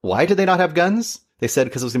 Also, why did they not have guns? They said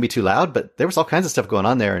because it was going to be too loud, but there was all kinds of stuff going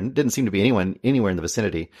on there, and it didn't seem to be anyone anywhere in the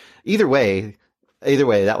vicinity. Either way,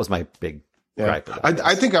 that was my big gripe.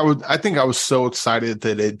 I think I was so excited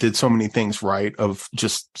that it did so many things right of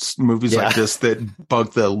just movies like this that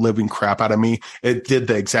bugged the living crap out of me. It did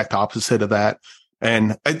the exact opposite of that.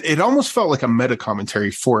 And it almost felt like a meta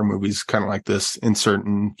commentary for movies kind of like this in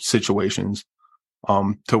certain situations.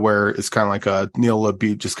 To where it's kind of like Neil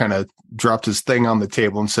LaBute just kind of dropped his thing on the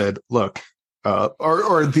table and said, look, what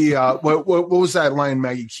was that line,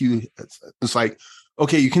 Maggie Q? It's like,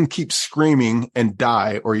 okay, you can keep screaming and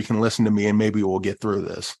die, or you can listen to me and maybe we'll get through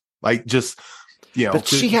this. Like, just, you know. But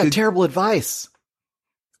she had terrible advice.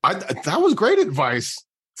 That was great advice.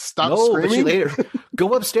 Stop screaming. But she later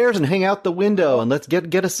go upstairs and hang out the window and let's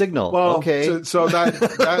get a signal. Well, okay. So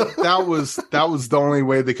that was the only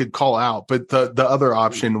way they could call out. But the other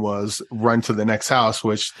option was run to the next house,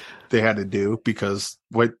 which they had to do because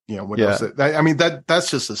what else? I mean, that's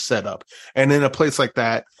just a setup. And in a place like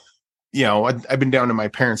that, you know, I've been down to my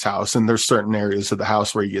parents' house, and there's certain areas of the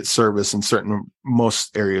house where you get service and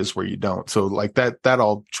most areas where you don't. So like that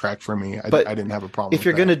all tracked for me. I didn't have a problem. If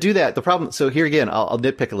you're going to do that, the problem, so here again, I'll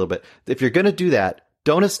nitpick a little bit. If you're going to do that,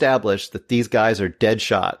 don't establish that these guys are dead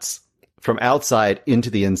shots from outside into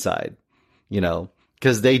the inside, you know,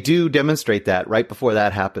 because they do demonstrate that right before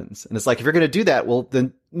that happens. And it's like, if you're going to do that, well,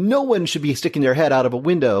 then no one should be sticking their head out of a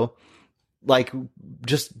window, like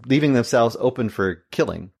just leaving themselves open for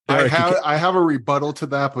killing. I have a rebuttal to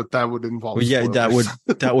that, but that would involve. Well, yeah, that would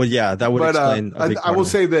explain. I will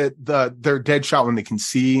say that they're dead shot when they can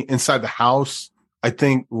see inside the house. I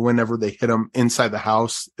think whenever they hit them inside the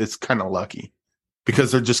house, it's kind of lucky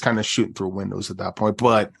because they're just kind of shooting through windows at that point.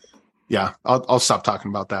 But yeah, I'll stop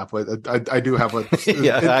talking about that. But I do have a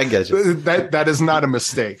I get you. That is not a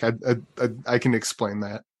mistake. I can explain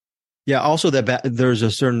that. Yeah. Also, there's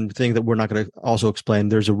a certain thing that we're not going to also explain.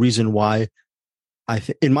 There's a reason why.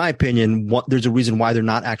 In my opinion, there's a reason why they're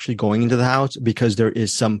not actually going into the house, because there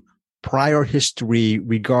is some prior history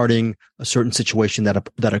regarding a certain situation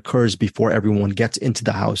that occurs before everyone gets into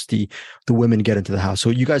the house. The women get into the house, so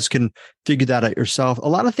you guys can figure that out yourself. A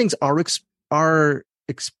lot of things are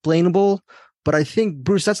explainable, but I think,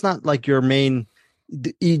 Bruce, that's not like your main.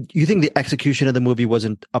 You think the execution of the movie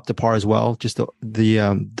wasn't up to par as well? Just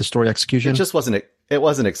the story execution. It just wasn't. It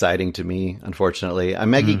wasn't exciting to me, unfortunately.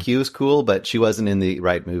 Maggie Q is cool, but she wasn't in the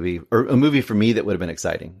right movie, or a movie for me that would have been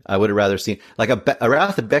exciting. I would have rather seen like a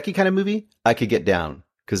Wrath of Becky kind of movie. I could get down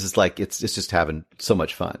because it's like it's just having so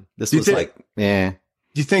much fun. This was like, eh. Do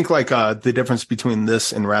you think like the difference between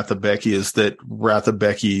this and Wrath of Becky is that Wrath of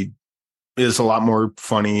Becky is a lot more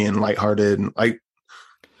funny and lighthearted, and like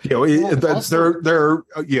they're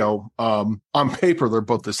on paper they're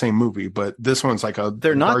both the same movie, but this one's like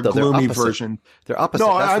they're not though. gloomy they're version. They're opposite.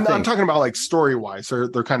 No, I'm talking about like story wise.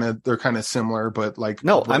 They're kind of similar, but like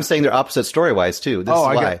no, I'm saying they're opposite story wise too. This is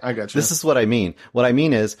why. I got you. This is what I mean. What I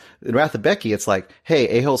mean is in Wrath of Becky, it's like, hey,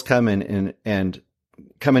 a-holes come in and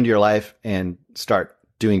come into your life and start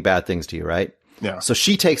doing bad things to you, right? Yeah. So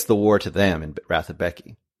she takes the war to them in Wrath of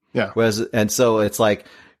Becky. Yeah. And so it's like,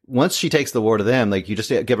 once she takes the war to them, like you just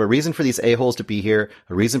give a reason for these a-holes to be here,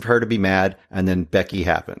 a reason for her to be mad, and then Becky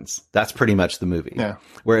happens. That's pretty much the movie. Yeah.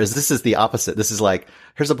 Whereas this is the opposite. This is like,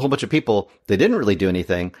 here's a whole bunch of people. They didn't really do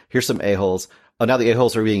anything. Here's some a-holes. Oh, now the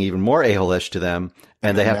a-holes are being even more a-hole-ish to them,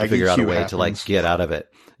 and they have to figure out a way to like get out of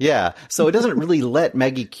it. Yeah. So it doesn't really let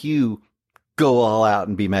Maggie Q go all out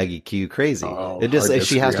and be Maggie Q crazy.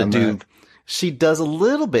 She has to do. That. She does a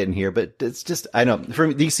little bit in here, but it's just, I know. For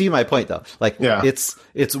me, you see my point though. Like, it's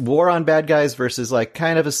war on bad guys versus like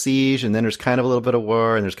kind of a siege, and then there's kind of a little bit of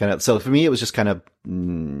war, and there's kind of. So for me, it was just kind of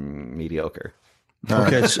mediocre.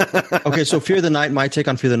 Okay, so Fear the Night. My take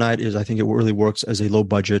on Fear the Night is I think it really works as a low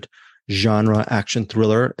budget genre action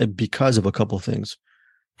thriller because of a couple of things.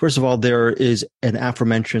 First of all, there is an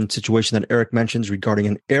aforementioned situation that Eric mentions regarding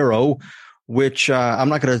an arrow, which I'm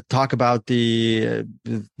not going to talk about the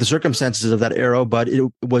circumstances of that arrow, but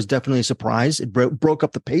it was definitely a surprise. It broke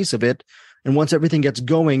up the pace of it. And once everything gets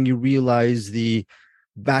going, you realize the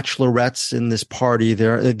bachelorettes in this party,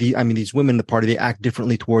 these women in the party, they act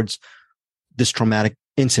differently towards this traumatic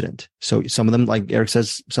incident. So some of them, like Eric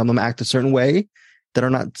says, some of them act a certain way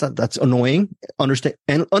that's annoying,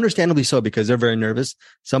 understandably so, because they're very nervous.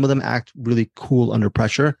 Some of them act really cool under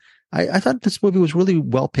pressure. I thought this movie was really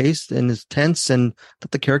well paced and is tense, and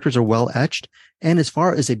that the characters are well etched. And as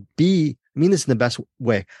far as I mean this in the best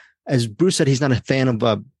way. As Bruce said, he's not a fan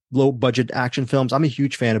of low budget action films. I'm a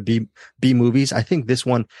huge fan of B movies. I think this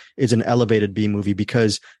one is an elevated B movie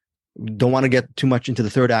because don't want to get too much into the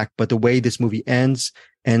third act, but the way this movie ends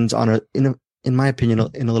on in my opinion,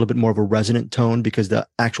 in a little bit more of a resonant tone, because the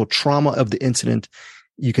actual trauma of the incident,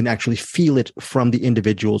 you can actually feel it from the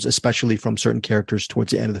individuals, especially from certain characters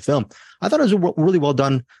towards the end of the film. I thought it was a really well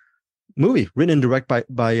done movie, written and directed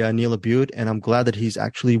by Neil LaBute, and I'm glad that he's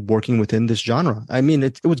actually working within this genre. I mean,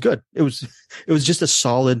 it was good. It was just a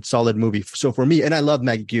solid movie. So for me, and I love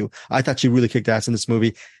Maggie Q. I thought she really kicked ass in this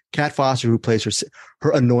movie. Kat Foster, who plays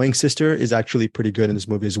her annoying sister, is actually pretty good in this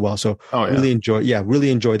movie as well. So really enjoy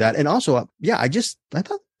that. And also, I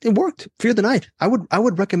thought it worked. Fear the Night. I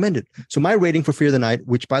would recommend it. So my rating for Fear the Night,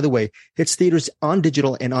 which by the way, hits theaters on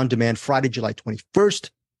digital and on demand Friday, July 21st.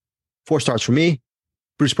 4 stars for me.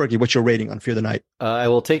 Bruce Perky, what's your rating on Fear the Night? I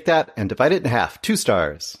will take that and divide it in half. 2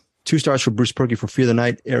 stars. 2 stars for Bruce Perky for Fear the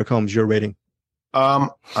Night. Eric Holmes, your rating? I'm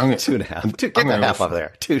gonna 2.5. Get the half off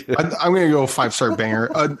there. I'm gonna go 5-star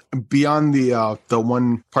banger. Beyond the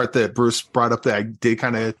one part that Bruce brought up that I did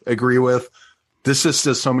kind of agree with, this just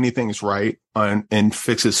does so many things right and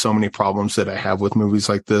fixes so many problems that I have with movies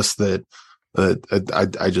like this that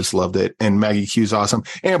I just loved it. And Maggie Q's awesome.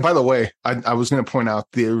 And by the way, I was going to point out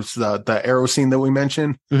there's the arrow scene that we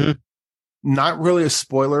mentioned. Mm-hmm. Not really a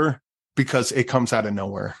spoiler because it comes out of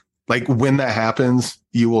nowhere. Like when that happens,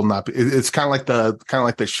 you will not be. It's kind of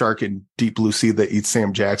like the shark in Deep Blue Sea that eats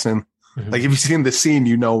Sam Jackson. Mm-hmm. Like if you've seen the scene,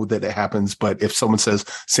 you know that it happens. But if someone says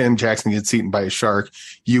Sam Jackson gets eaten by a shark,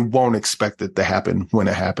 you won't expect it to happen when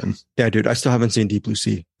it happens. Yeah, dude, I still haven't seen Deep Blue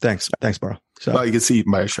Sea. Thanks, bro. So well, you get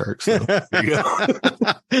eaten by a shark. So there you go.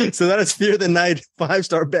 So that is Fear the Night.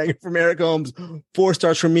 5-star banger from Eric Holmes. 4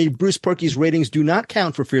 stars from me. Bruce Perky's ratings do not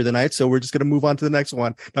count for Fear the Night, so we're just going to move on to the next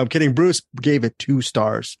one. No, I'm kidding. Bruce gave it 2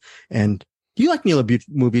 stars. And you like Neil LaBute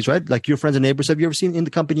movies, right? Like Your Friends and Neighbors. Have you ever seen In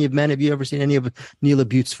the Company of Men? Have you ever seen any of Neil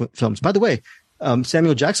LaBute's films? By the way,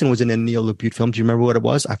 Samuel Jackson was in a Neil LaBute film. Do you remember what it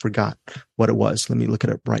was? I forgot what it was. Let me look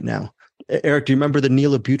it up right now. Eric, do you remember the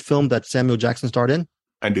Neil LaBute film that Samuel Jackson starred in?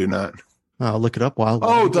 I do not. I'll look it up while.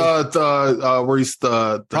 The where he's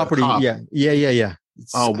the property. Cop. Yeah.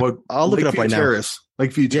 What? I'll look it up right Terrace. now.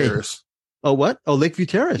 Lakeview Terrace. Oh, what? Oh, Lakeview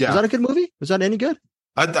Terrace. Yeah. Was that a good movie? Was that any good?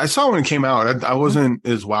 I saw it when it came out. I wasn't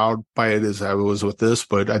as wowed by it as I was with this,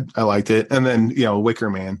 but I liked it. And then Wicker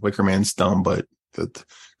Man. Wicker Man's dumb, but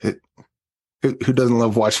who doesn't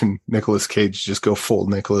love watching Nicolas Cage just go full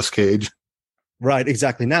Nicolas Cage? Right,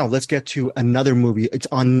 exactly. Now let's get to another movie. It's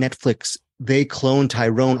on Netflix. They Clone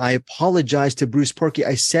Tyrone. I apologize to Bruce Perky.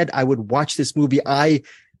 I said I would watch this movie. I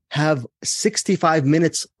have 65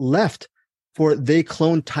 minutes left for They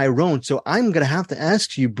Clone Tyrone. So I'm going to have to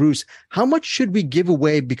ask you, Bruce, how much should we give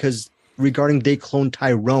away regarding They Clone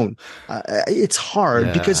Tyrone? It's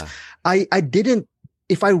hard because I didn't,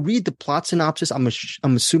 if I read the plot synopsis, I'm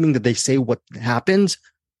assuming that they say what happens,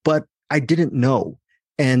 but I didn't know.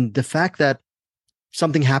 And the fact that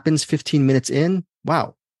something happens 15 minutes in,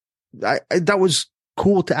 wow, that was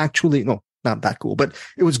cool to actually, no, not that cool, but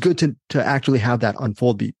it was good to actually have that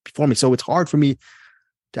unfold before me. So it's hard for me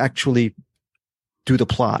to actually do the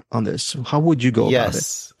plot on this. How would you go about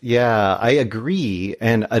it? Yeah, I agree.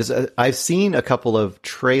 And I've seen a couple of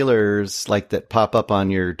trailers like that pop up on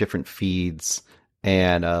your different feeds.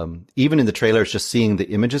 And even in the trailers, just seeing the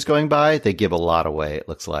images going by, they give a lot away, it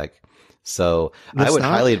looks like. So I would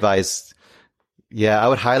highly advise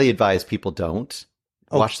people don't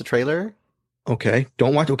watch the trailer. Okay.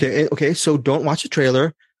 Don't watch. Okay. So don't watch the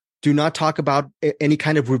trailer. Do not talk about any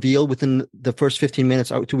kind of reveal within the first 15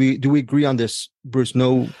 minutes. Do we agree on this, Bruce?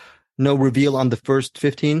 No reveal on the first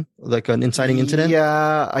 15, like an inciting incident?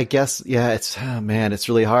 Yeah, I guess. Yeah, it's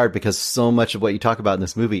really hard because so much of what you talk about in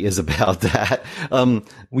this movie is about that.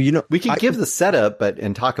 We can give the setup,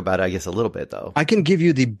 and talk about it, I guess, a little bit though. I can give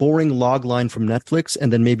you the boring log line from Netflix,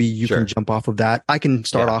 and then maybe you can jump off of that. I can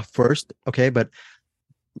start off first, okay? But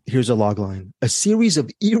here's a log line. A series of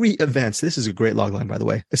eerie events. This is a great log line, by the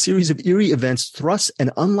way. A series of eerie events thrusts an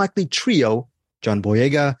unlikely trio, John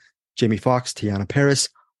Boyega, Jamie Foxx, Teyonah Parris,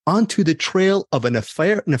 onto the trail of a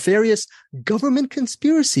nefarious government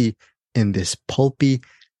conspiracy in this pulpy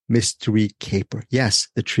mystery caper. Yes,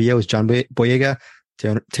 the trio is John Boyega,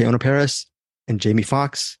 Teyonah Parris, and Jamie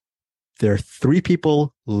Foxx. There are 3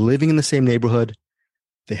 people living in the same neighborhood.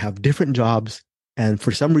 They have different jobs, and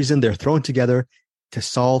for some reason, they're thrown together to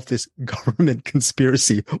solve this government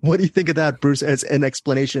conspiracy. What do you think of that, Bruce, as an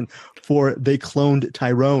explanation for they cloned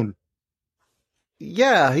Tyrone?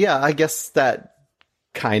 Yeah, I guess that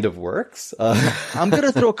kind of works. I'm going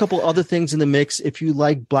to throw a couple other things in the mix. If you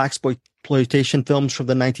like blaxploitation films from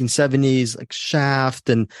the 1970s, like Shaft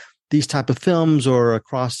and these type of films, or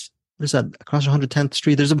Across 110th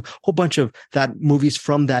Street, there's a whole bunch of that movies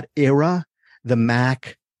from that era, The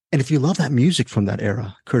Mac. And if you love that music from that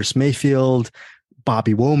era, Curtis Mayfield,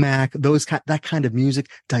 Bobby Womack, that kind of music,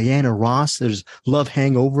 Diana Ross, there's Love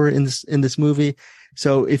Hangover in this movie.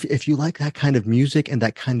 So if you like that kind of music and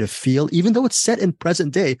that kind of feel, even though it's set in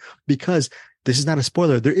present day, because this is not a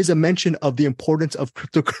spoiler, there is a mention of the importance of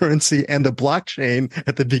cryptocurrency and the blockchain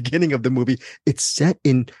at the beginning of the movie. It's set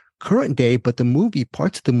in current day, but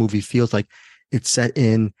parts of the movie feels like it's set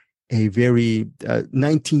in a very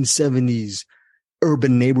 1970s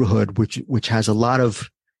urban neighborhood, which has a lot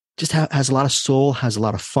of has a lot of soul, has a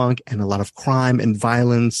lot of funk, and a lot of crime and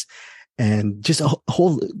violence, and just a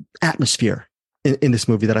whole atmosphere in this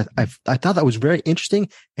movie that I thought that was very interesting.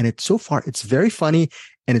 And it's very funny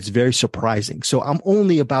and it's very surprising. So I'm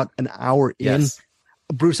only about an hour in.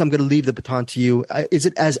 Bruce, I'm going to leave the baton to you. Is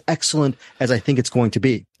it as excellent as I think it's going to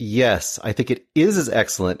be? Yes, I think it is as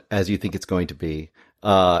excellent as you think it's going to be.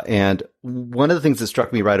 And one of the things that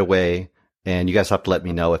struck me right away, and you guys have to let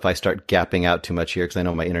me know if I start gapping out too much here, because I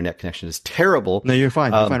know my internet connection is terrible. No, you're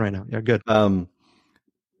fine. You're fine right now. You're good.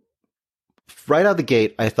 Right out the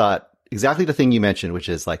gate, I thought exactly the thing you mentioned, which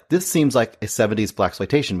is like, this seems like a 70s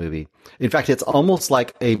blaxploitation movie. In fact, it's almost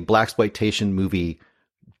like a blaxploitation movie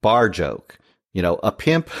bar joke. You know, a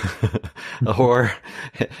pimp, a whore,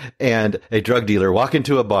 and a drug dealer walk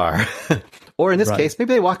into a bar. Or in this case,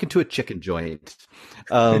 maybe they walk into a chicken joint.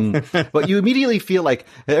 But you immediately feel like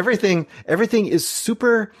everything is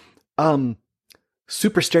super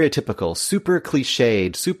stereotypical, super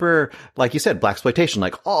cliched, super, like you said, blaxploitation,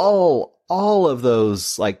 like all of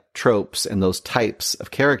those like tropes and those types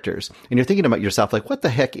of characters. And you're thinking about yourself, like, what the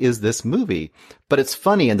heck is this movie? But it's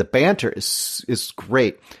funny, and the banter is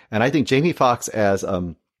great. And I think Jamie Foxx as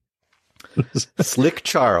Slick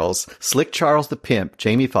Charles the pimp,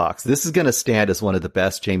 Jamie Foxx, this is going to stand as one of the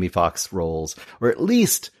best Jamie Foxx roles, or at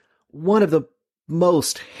least one of the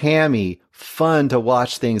most hammy, fun to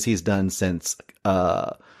watch things he's done since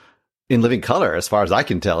In Living Color, as far as I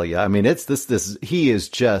can tell you. I mean, it's this he is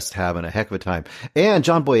just having a heck of a time. And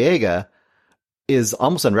John Boyega is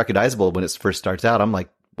almost unrecognizable when it first starts out. I'm like,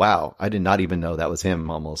 wow, I did not even know that was him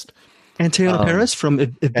almost. And Teyonah Parris from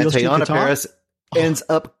Teyonah Parris ends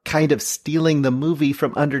up kind of stealing the movie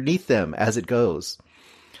from underneath them as it goes.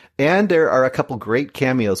 And there are a couple great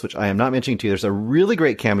cameos, which I am not mentioning to you. There's a really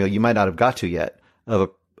great cameo you might not have got to yet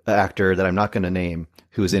of an actor that I'm not going to name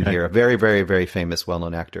who's in here. A very, very, very famous,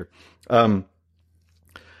 well-known actor.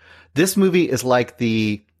 This movie is like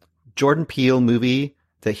the Jordan Peele movie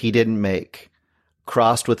that he didn't make,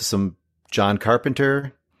 crossed with some John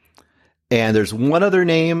Carpenter. And there's one other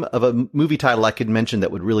name of a movie title I could mention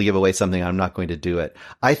that would really give away something. I'm not going to do it.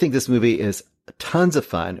 I think this movie is tons of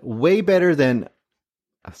fun, way better than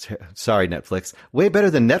Sorry, Netflix. Way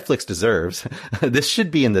better than Netflix deserves. This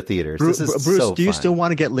should be in the theaters. Bruce, do you fun. still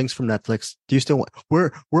want to get links from Netflix? Do you still want?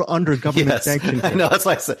 We're under government sanction. I know. That's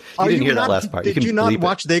why I said you didn't hear that last part. Did you not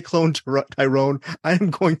watch They Cloned Tyrone?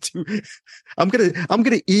 I'm going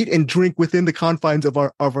to eat and drink within the confines of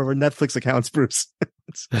our Netflix accounts, Bruce.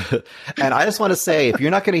 And I just want to say,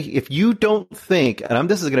 if you don't think, and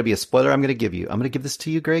this is going to be a spoiler, I'm going to give you. I'm going to give this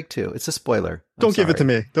to you, Greg, too. It's a spoiler. Don't give it to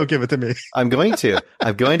me. Don't give it to me. I'm going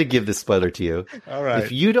to give this spoiler to you. All right.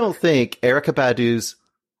 If you don't think Erykah Badu's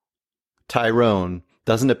Tyrone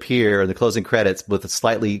doesn't appear in the closing credits with a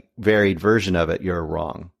slightly varied version of it, you're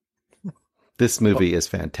wrong. This movie is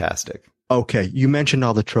fantastic. Okay. You mentioned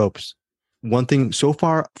all the tropes. One thing so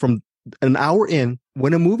far from an hour in,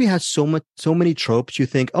 when a movie has so many tropes, you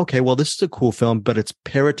think, okay, well, this is a cool film, but it's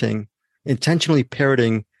intentionally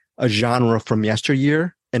parroting a genre from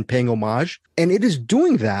yesteryear and paying homage. And it is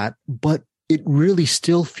doing that, but it really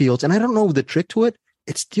still feels, and I don't know the trick to it,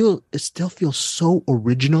 it still feels so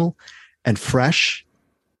original and fresh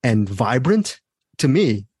and vibrant. To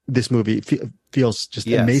me, this movie feels just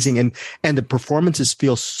amazing. And the performances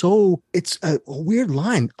feel so, it's a weird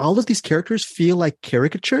line. All of these characters feel like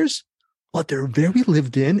caricatures, but they're very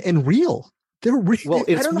lived in and real. They're real. Well,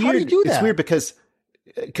 it's I don't know weird. how do you do that. It's weird because,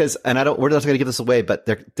 and we're not going to give this away, but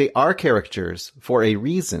they are caricatures for a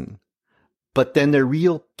reason. But then they're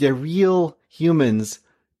real humans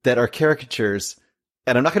that are caricatures.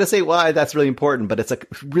 And I'm not going to say why that's really important, but it's a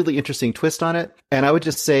really interesting twist on it. And I would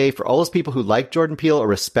just say for all those people who like Jordan Peele or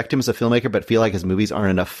respect him as a filmmaker, but feel like his movies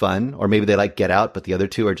aren't enough fun, or maybe they like Get Out, but the other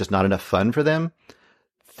two are just not enough fun for them,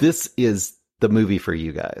 this is the movie for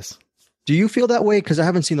you guys. Do you feel that way? Because I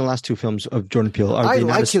haven't seen the last two films of Jordan Peele. I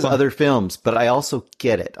like his other films, but I also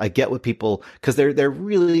get it. I get what people, because they're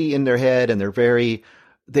really in their head and they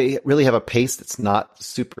really have a pace that's not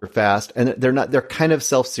super fast, and they're kind of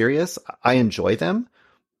self-serious. I enjoy them,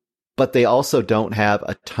 but they also don't have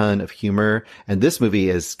a ton of humor. And this movie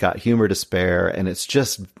has got humor to spare, and it's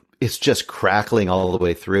just crackling all the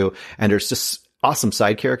way through. And there's just awesome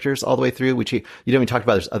side characters all the way through, which you don't even talk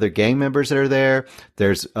about. There's other gang members that are there.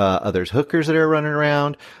 There's other hookers that are running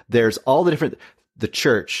around. There's all the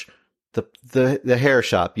church, the hair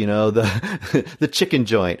shop, the chicken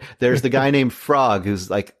joint. There's the guy named Frog who's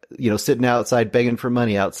like, sitting outside begging for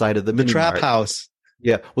money outside of the trap house.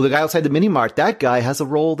 Yeah. Well, the guy outside the mini mart, that guy has a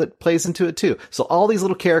role that plays into it too. So all these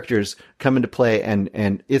little characters come into play,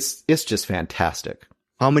 and it's just fantastic.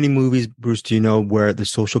 How many movies, Bruce, do you know where the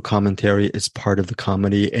social commentary is part of the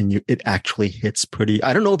comedy and it actually hits pretty?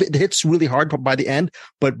 I don't know if it hits really hard by the end,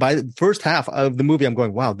 but by the first half of the movie, I'm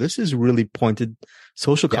going, wow, this is really pointed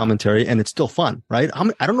social commentary, and it's still fun, right?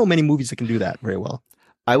 I don't know many movies that can do that very well.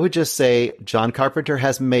 I would just say John Carpenter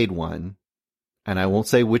has made one, and I won't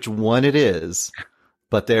say which one it is,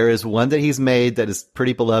 but there is one that he's made that is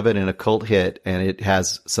pretty beloved and a cult hit, and it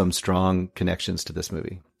has some strong connections to this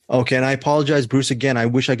movie. Okay, and I apologize, Bruce, again. I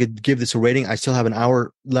wish I could give this a rating. I still have an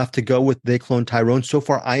hour left to go with They Cloned Tyrone. So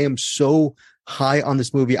far, I am so high on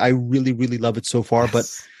this movie. I really, really love it so far. Yes.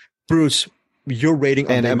 But Bruce, your rating.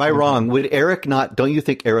 And am I wrong? Would Eric not? Don't you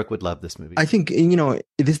think Eric would love this movie? I think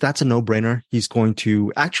that's a no-brainer. He's going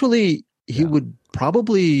to actually. He would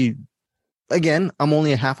probably. Again, I'm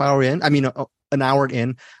only a half hour in. I mean, an hour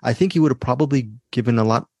in. I think he would have probably given a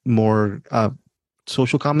lot more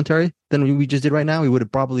social commentary than we just did right now. He would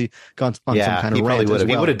have probably gone on some kind of rant.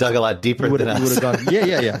 He would have dug a lot deeper than us. He would have gone,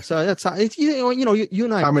 yeah. So that's you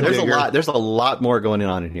and I. There's a lot more going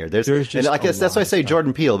on in here. There's just, and I guess that's why I say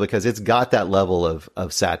Jordan Peele, because it's got that level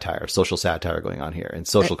of satire, social satire going on here, and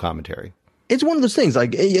social commentary. It's one of those things,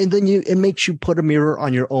 like, and then it makes you put a mirror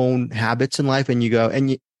on your own habits in life, and you go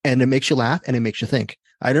and it makes you laugh and it makes you think.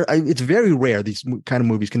 It's very rare these kind of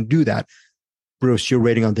movies can do that. Bruce, your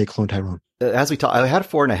rating on They Cloned Tyrone? As we talked, I had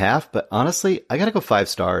 4.5, but honestly, I got to go 5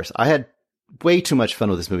 stars. I had way too much fun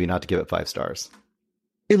with this movie not to give it 5 stars.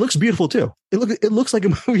 It looks beautiful too. It looks like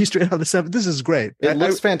a movie straight out of the 70s. This is great. It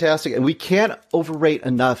looks fantastic, and we can't overrate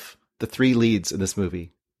enough the 3 leads in this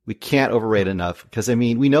movie. We can't overrate enough, because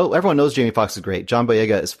everyone knows Jamie Foxx is great. John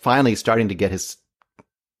Boyega is finally starting to get his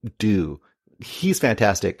due. He's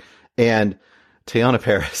fantastic, and Teyonah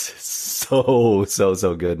Parris is so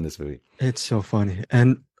good in this movie. It's so funny.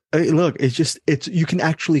 And look, you can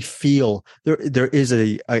actually feel there is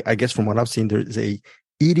I guess from what I've seen, there is a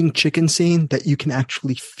eating chicken scene that you can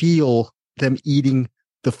actually feel them eating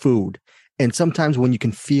the food. And sometimes when you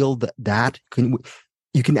can feel this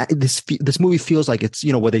movie feels like it's,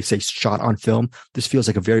 what they say, shot on film. This feels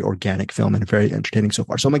like a very organic film and very entertaining so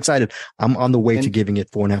far. So I'm excited. I'm on the way to giving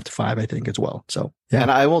it 4.5 to 5, I think, as well. So, yeah.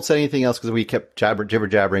 And I won't say anything else because we kept jibber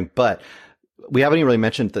jabbering, but we haven't even really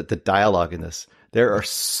mentioned the dialogue in this. There are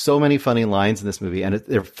so many funny lines in this movie, and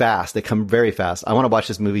they're fast. They come very fast. I want to watch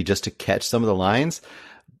this movie just to catch some of the lines.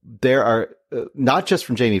 There are not just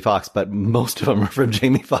from Jamie Foxx, but most of them are from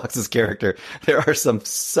Jamie Foxx's character. There are some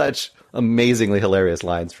such amazingly hilarious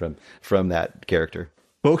lines from that character.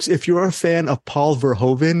 Folks, if you're a fan of Paul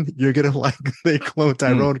Verhoeven, you're going to like They Clone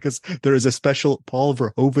Tyrone because there is a special Paul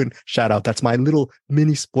Verhoeven shout out. That's my little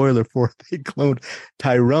mini spoiler for They Clone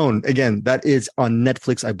Tyrone. Again, that is on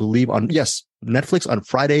Netflix, I believe Netflix on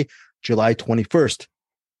Friday, July 21st.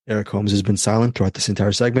 Eric Holmes has been silent throughout this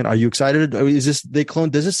entire segment. Are you excited? Is this They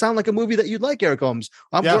Clone? Does this sound like a movie that you'd like, Eric Holmes?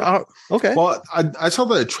 Okay. Well, I saw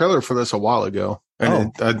the trailer for this a while ago,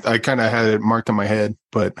 and I kind of had it marked in my head,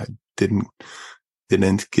 but I didn't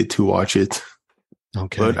get to watch it.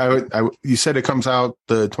 Okay. But you said it comes out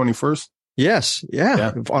the 21st? Yes.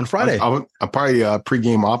 Yeah. On Friday. I'll probably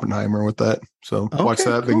pregame Oppenheimer with that. So watch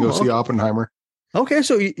that, then go see Oppenheimer. Okay.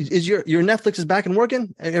 So is your Netflix is back and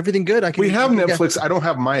working? Everything good? We have Netflix. I don't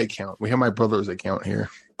have my account. We have my brother's account here.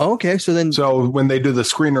 Okay. So when they do the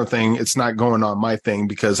screener thing, it's not going on my thing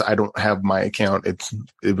because I don't have my account. It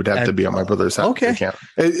would have to be on my brother's account.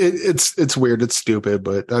 It's weird. It's stupid,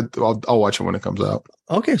 but I'll watch it when it comes out.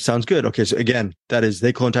 Okay. Sounds good. Okay. So again, that is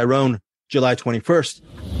They Clone Tyrone, July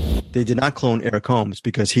 21st. They did not clone Eric Holmes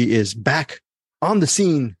because he is back on the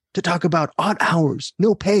scene to talk about Odd Hours,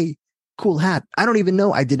 No Pay, Cool Hat. I don't even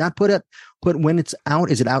know. I did not put when it's out.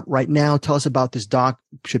 Is it out right now? Tell us about this doc.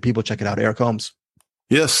 Should people check it out? Eric Holmes.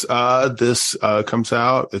 Yes, this comes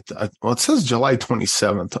out. It says July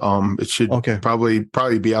 27th. It should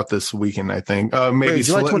probably be out this weekend. I think. Maybe Wait,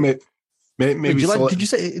 July 20- maybe July. Did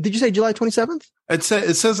you say July 27th? It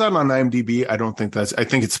says that on IMDb. I don't think I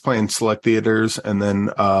think it's playing select theaters and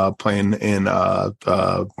then playing in.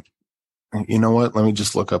 You know what? Let me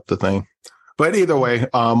just look up the thing. But either way,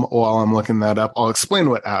 while I'm looking that up, I'll explain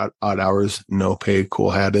what Odd Hours, No Pay,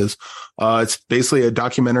 Cool Hat is. It's basically a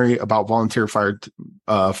documentary about volunteer fire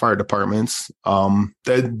departments.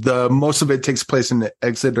 The most of it takes place in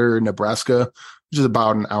Exeter, Nebraska, which is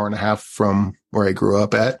about an hour and a half from where I grew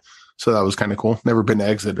up at. So that was kind of cool. Never been to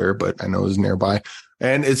Exeter, but I know it was nearby.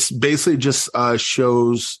 And it's basically just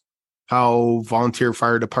shows how volunteer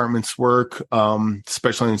fire departments work,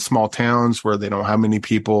 especially in small towns where they don't have many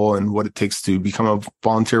people, and what it takes to become a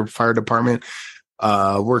volunteer fire department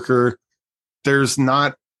worker. There's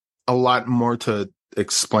not a lot more to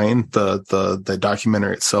explain. The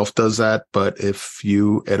documentary itself does that, but if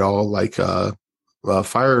you at all like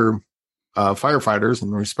firefighters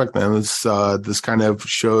and respect them, this kind of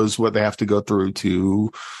shows what they have to go through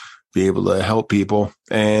to be able to help people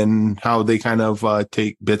and how they kind of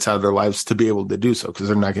take bits out of their lives to be able to do so because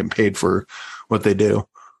they're not getting paid for what they do.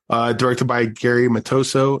 Directed by Gary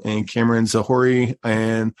Matoso and Cameron Zahori.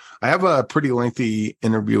 And I have a pretty lengthy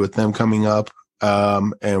interview with them coming up.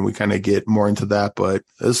 And we kind of get more into that, but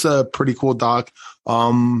it's a pretty cool doc.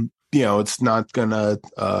 It's not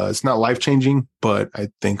it's not life changing, but I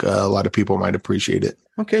think a lot of people might appreciate it.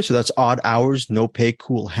 Okay, so that's Odd Hours, No Pay,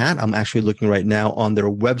 Cool Hat. I'm actually looking right now on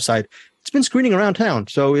their website. It's been screening around town,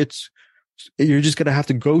 so you're just going to have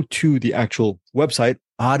to go to the actual website,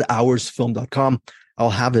 oddhoursfilm.com. I'll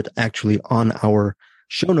have it actually on our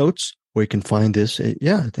show notes where you can find this.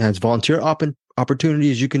 It has volunteer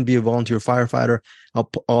opportunities. You can be a volunteer firefighter.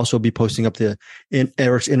 I'll also be posting up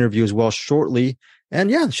Eric's interview as well shortly.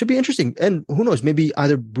 And it should be interesting. And who knows, maybe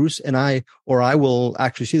either Bruce and I will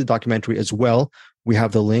actually see the documentary as well. We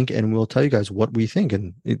have the link and we'll tell you guys what we think.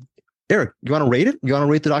 And Eric, you want to rate it? You want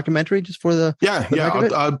to rate the documentary just for the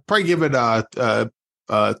I'll probably give it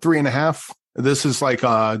 3.5. This is like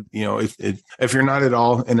if you're not at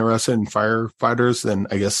all interested in firefighters, then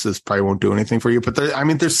I guess this probably won't do anything for you. But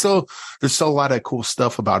there's still a lot of cool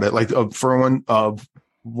stuff about it. Like for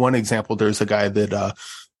one example, there's a guy that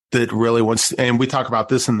really wants, and we talk about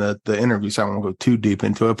this in the interview, so I won't go too deep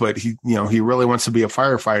into it, but he really wants to be a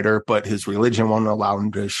firefighter, but his religion won't allow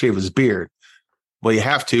him to shave his beard. Well, you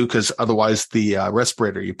have to, because otherwise the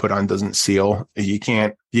respirator you put on doesn't seal. You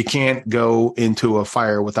can't go into a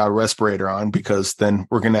fire without a respirator on, because then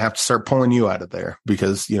we're going to have to start pulling you out of there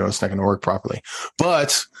because, it's not going to work properly.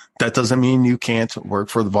 But that doesn't mean you can't work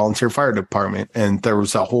for the volunteer fire department. And there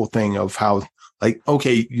was a whole thing of how,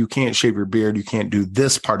 okay, you can't shave your beard, you can't do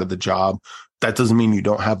this part of the job. That doesn't mean you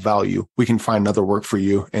don't have value. We can find other work for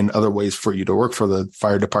you and other ways for you to work for the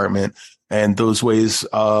fire department. And those ways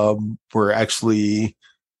were actually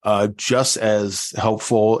just as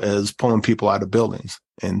helpful as pulling people out of buildings.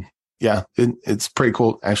 And it's pretty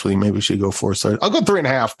cool. Actually, maybe we should go 4 stars. I'll go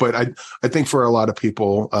 3.5, but I think for a lot of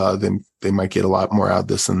people, they might get a lot more out of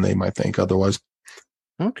this than they might think otherwise.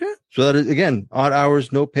 Okay. So that is, again, odd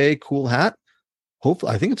hours, no pay, cool hat.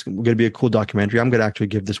 Hopefully, I think it's going to be a cool documentary. I'm going to actually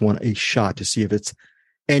give this one a shot to see if it's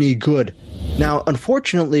any good. Now,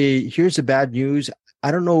 unfortunately, here's the bad news.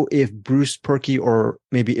 I don't know if Bruce Perky or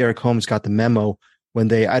maybe Eric Holmes got the memo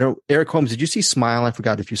when Eric Holmes, did you see Smile? I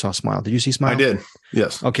forgot if you saw Smile. Did you see Smile? I did.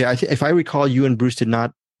 Yes. Okay. If I recall, you and Bruce did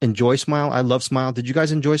not enjoy Smile. I love Smile. Did you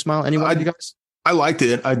guys enjoy Smile? Anyone of you guys? I liked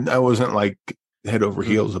it. I wasn't like head over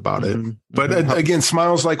heels about it. But again,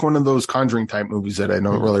 Smile's like one of those Conjuring type movies that I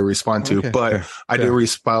don't really respond to. But I do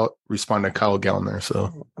respond to Kyle Gallner.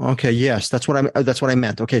 So okay, yes, that's what I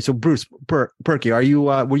meant. Okay, so Bruce Perky, were you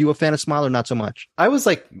a fan of Smile or not so much? I was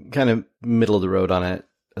like kind of middle of the road on it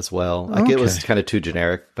as well. Like it was kind of too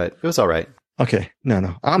generic, but it was all right. Okay,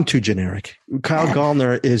 no, I'm too generic. Kyle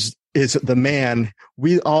Gallner is the man.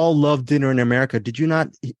 We all love Dinner in America. Did you not?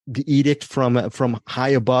 The Edict from High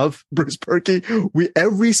Above, Bruce Perky.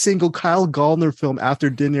 Every single Kyle Gallner film after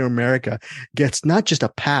Dinner in America gets not just a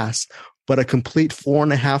pass, but a complete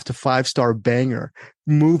 4.5 to 5 star banger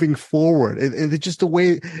moving forward. And it's just the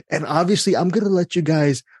way. And obviously, I'm going to let you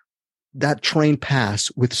guys that train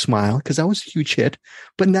pass with Smile because that was a huge hit.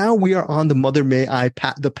 But now we are on the Mother May I,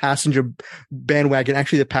 the passenger bandwagon.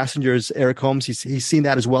 Actually, the passenger is Eric Holmes. He's seen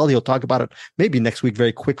that as well. He'll talk about it maybe next week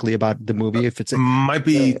very quickly about the movie. If it's might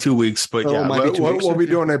be 2 weeks, but we'll be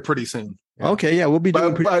doing it pretty soon. Yeah. Okay, yeah, we'll be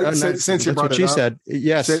doing since you brought it up. She said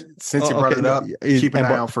yes. Since you brought it up, keep an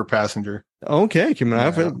eye out for Passenger. Okay, keep an eye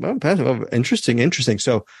out for Passenger. Interesting.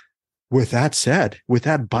 So, with that said, with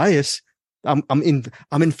that bias, I'm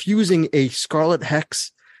infusing a Scarlet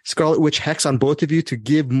Witch hex on both of you to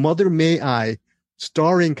give Mother May I,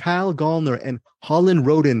 starring Kyle Gallner and Holland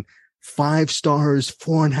Roden, 5 stars,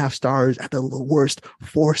 4.5 stars, at the worst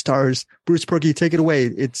 4 stars. Bruce Perky, take it away.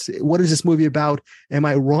 What is this movie about? Am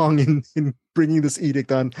I wrong in bringing this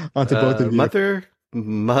edict onto both of you?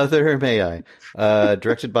 Mother May I,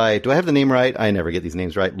 directed by, do I have the name right? I never get these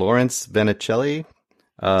names right. Lawrence Venicelli.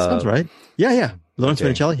 Sounds right. Yeah. Lawrence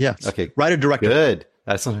Venicelli, yes. Okay. Writer, director. Good.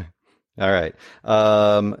 That's all right.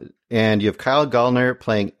 And you have Kyle Gallner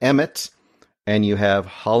playing Emmett, and you have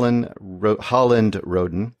Holland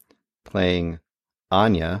Roden playing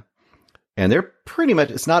Anya. And they're pretty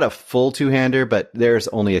much, it's not a full two-hander, but there's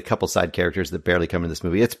only a couple side characters that barely come in this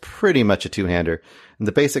movie. It's pretty much a two-hander. And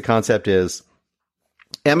the basic concept is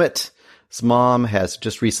Emmett's mom has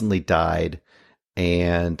just recently died,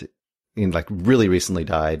 and really recently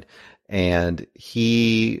died. And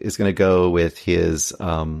he is going to go with his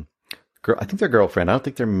girl. I think they're girlfriend. I don't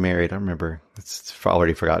think they're married. I don't remember. It's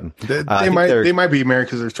already forgotten. They might be married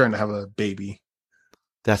because they're trying to have a baby.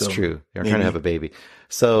 That's true. They're trying to have a baby.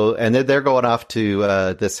 So, and they're going off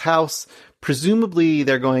to this house. Presumably,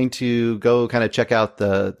 they're going to go kind of check out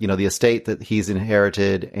the estate that he's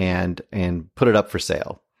inherited and put it up for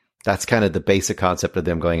sale. That's kind of the basic concept of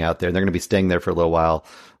them going out there. And they're going to be staying there for a little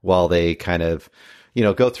while they kind of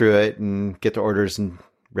go through it and get the orders and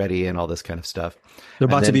ready and all this kind of stuff. They're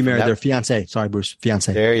about to be married. They're fiancé. Sorry, Bruce.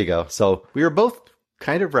 Fiancé. There you go. So we were both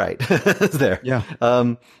kind of right there. Yeah.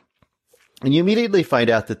 And you immediately find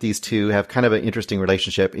out that these two have kind of an interesting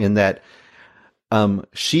relationship in that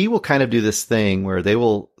she will kind of do this thing where they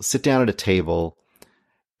will sit down at a table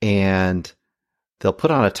and they'll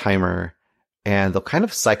put on a timer and they'll kind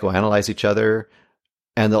of psychoanalyze each other.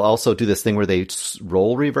 And they'll also do this thing where they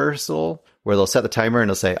role reversal, where they'll set the timer and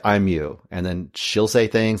they'll say, I'm you. And then she'll say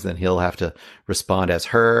things, and then he'll have to respond as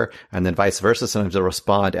her, and then vice versa. Sometimes they'll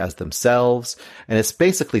respond as themselves. And it's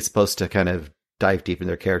basically supposed to kind of dive deep in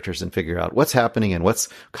their characters and figure out what's happening and what's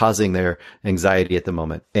causing their anxiety at the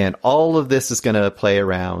moment. And all of this is going to play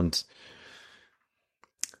around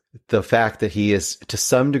the fact that he is to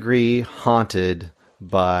some degree haunted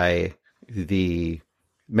by the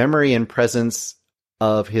memory and presence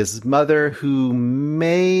of his mother, who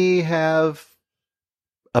may have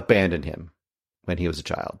abandoned him when he was a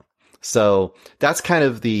child. So that's kind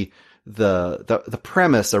of the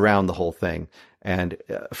premise around the whole thing. And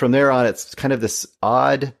from there on, it's kind of this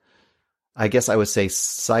odd, I guess I would say,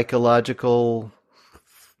 psychological,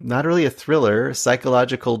 not really a thriller,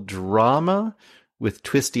 psychological drama with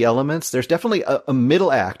twisty elements. There's definitely a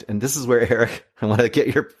middle act. And this is where, Eric, I want to get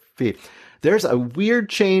your feet. There's a weird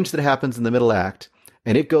change that happens in the middle act.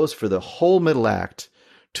 And it goes for the whole middle act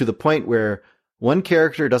to the point where one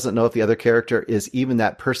character doesn't know if the other character is even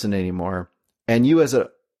that person anymore. And you as a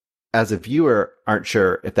viewer aren't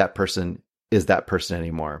sure if that person is that person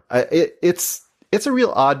anymore. It's a real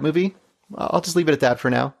odd movie. I'll just leave it at that for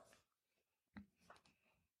now.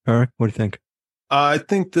 Eric, what do you think? I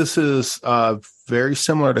think this is very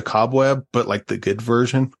similar to Cobweb, but like the good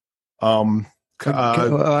version. What?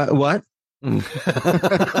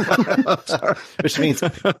 Which means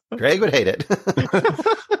Greg would hate it.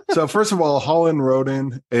 So first of all, Holland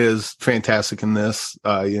Roden is fantastic in this.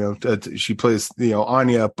 She plays,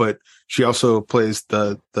 Anya, but she also plays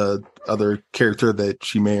the other character that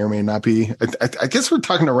she may or may not be. I guess we're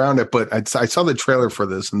talking around it, but I saw the trailer for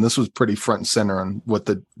this, and this was pretty front and center on what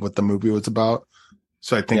the movie was about.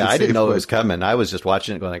 So I think I didn't know it was coming. I was just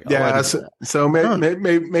watching it going like, so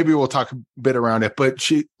maybe we'll talk a bit around it. But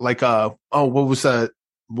she what was that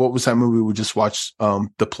movie we just watched?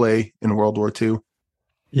 The play in World War II.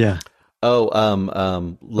 Yeah. Love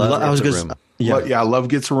Gets a Room. Love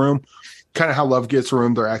Gets a Room. Kind of how Love Gets a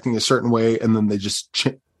Room. They're acting a certain way, and then they just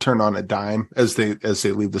turn on a dime as they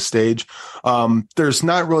leave the stage. There's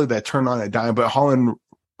not really that turn on a dime, but Holland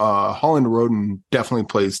Roden definitely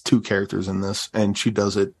plays two characters in this, and she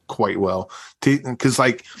does it quite well. Because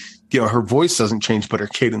her voice doesn't change, but her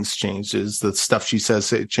cadence changes. The stuff she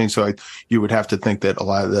says it changed. So you would have to think that a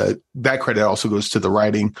lot of that credit also goes to the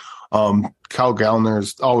writing. Kyle Gallner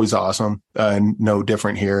is always awesome, and no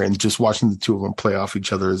different here. And just watching the two of them play off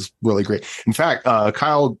each other is really great. In fact,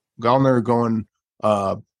 Kyle Gallner going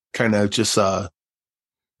kind of just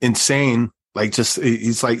insane.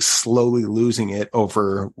 He's like slowly losing it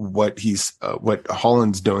over what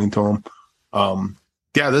Holland's doing to him.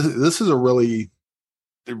 This is a really,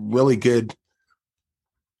 really good.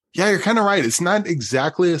 Yeah, you're kind of right. It's not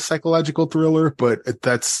exactly a psychological thriller, but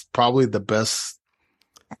that's probably the best.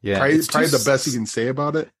 Yeah, probably the best you can say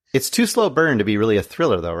about it. It's too slow burn to be really a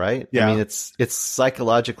thriller, though, right? Yeah. I mean, it's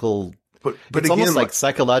psychological. But it's again, almost like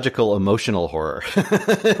psychological emotional horror.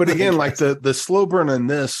 But again, like the slow burn in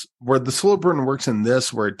this, where the slow burn works in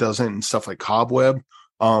this, where it doesn't in stuff like Cobweb,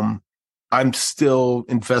 I'm still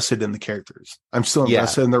invested in the characters. I'm still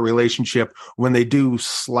invested in their relationship. When they do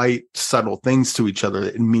slight, subtle things to each other,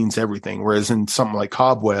 it means everything. Whereas in something like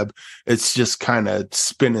Cobweb, it's just kind of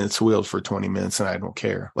spinning its wheels for 20 minutes and I don't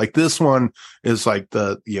care. Like this one is like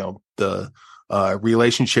the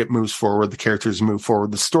relationship moves forward, the characters move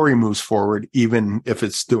forward, the story moves forward, even if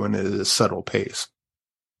it's doing it at a subtle pace.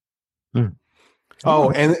 Mm. Oh,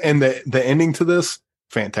 and the ending to this,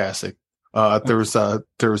 fantastic. There's a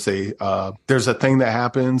thing that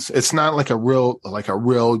happens. It's not like a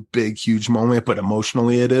real big, huge moment, but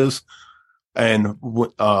emotionally it is. And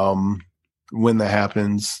when that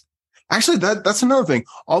happens, actually that's another thing.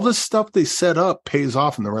 All this stuff they set up pays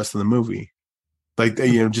off in the rest of the movie. Like,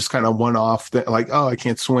 just kind of one off, like, oh, I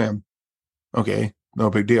can't swim. Okay, no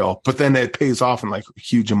big deal. But then it pays off in like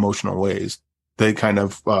huge emotional ways. That kind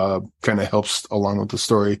of helps along with the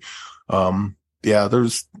story.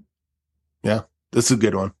 This is a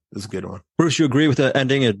good one. Bruce, you agree with the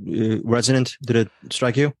ending? Resonant? Did it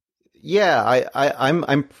strike you? Yeah,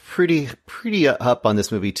 I'm pretty up on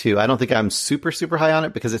this movie too. I don't think I'm super high on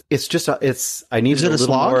it because I need a little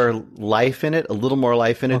more life in it. A little more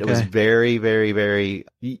life in it. Okay. It was very, very, very.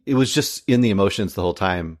 It was just in the emotions the whole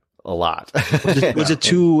time. A lot. Was it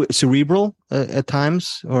too cerebral at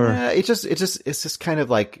times, or it's just kind of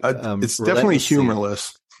like it's definitely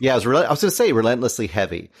humorless. Yeah, I was going to say relentlessly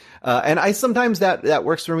heavy. And I sometimes that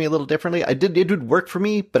works for me a little differently. It would work for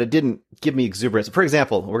me, but it didn't give me exuberance. For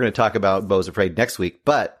example, we're going to talk about Beau's Afraid next week,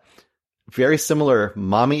 but very similar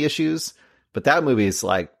mommy issues. But that movie is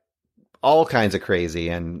like all kinds of crazy,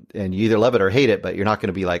 and you either love it or hate it, but you're not going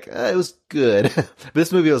to be like, it was good. But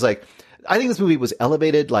this movie was like, I think this movie was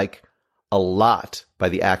elevated like a lot by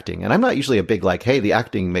the acting. And I'm not usually a big like, hey, the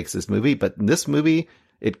acting makes this movie, but in this movie,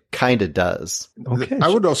 it kind of does. Okay. I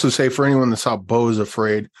would also say for anyone that saw Beau's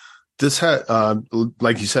Afraid, this had,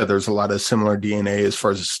 like you said, there's a lot of similar DNA as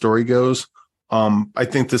far as the story goes. I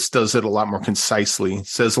think this does it a lot more concisely.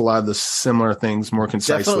 Says a lot of the similar things more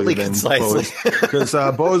concisely than Beau. Because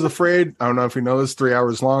Beau's Afraid, I don't know if you know, is 3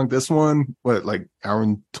 hours long. This one, like hour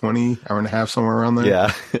and 20, hour and a half, somewhere around there.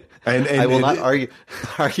 Yeah. And I will not argue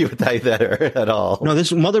with that at all. No,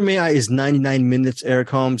 this Mother May I is 99 minutes. Eric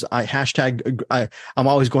Holmes. I'm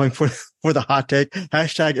always going for the hot take.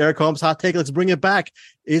 Hashtag Eric Holmes hot take. Let's bring it back.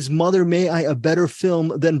 Is Mother May I a better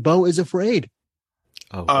film than Beau is Afraid?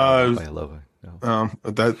 Oh, I love it. No.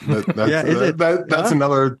 That's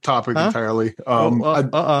another topic entirely.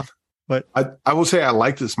 But I will say I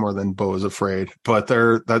like this more than Beau is Afraid, but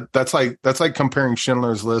that's like comparing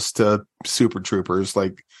Schindler's List to Super Troopers.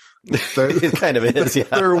 Like it kind of is. Yeah.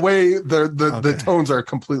 The tones are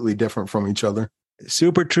completely different from each other.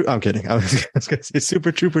 I'm kidding. I was going to say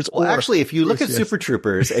Super Troopers. Well, actually, if you look at Super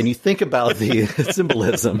Troopers and you think about the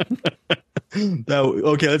symbolism.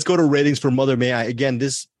 Okay, let's go to ratings for Mother May I. Again,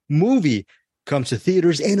 this movie comes to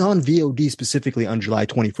theaters and on VOD specifically on July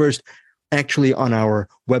 21st. Actually, on our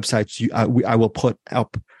websites, I will put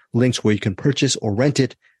up links where you can purchase or rent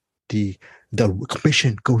it. The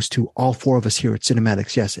commission goes to all four of us here at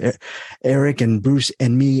Cinematics. Yes, Eric and Bruce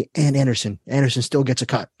and me and Anderson. Anderson still gets a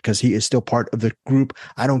cut because he is still part of the group.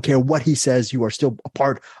 I don't care what he says. You are still a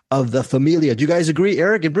part of the familia. Do you guys agree,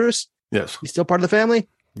 Eric and Bruce? Yes. He's still part of the family?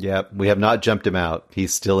 Yeah, we have not jumped him out.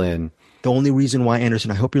 He's still in. The only reason why,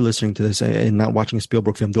 Anderson, I hope you're listening to this and not watching a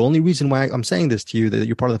Spielberg film. The only reason why I'm saying this to you, that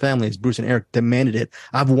you're part of the family, is Bruce and Eric demanded it.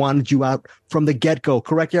 I've wanted you out from the get-go.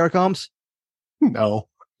 Correct, Eric Holmes? No.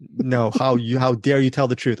 No. How dare you tell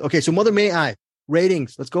the truth? Okay, so Mother May I.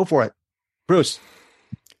 Ratings. Let's go for it. Bruce.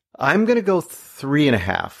 I'm going to go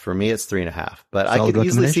 3.5. For me, it's 3.5. But I could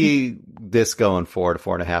easily see this going 4 to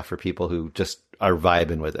 4.5 for people who just are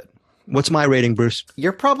vibing with it. What's my rating, Bruce?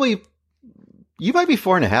 You might be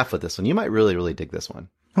 4.5 with this one. You might really, really dig this one.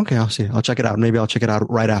 Okay, I'll see. I'll check it out. Maybe I'll check it out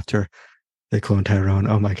right after They Clone Tyrone.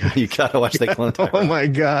 Oh my God. You got to watch They Clone Tyrone. Oh my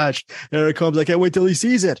gosh. Eric Holmes, I can't wait till he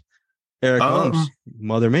sees it. Eric Holmes,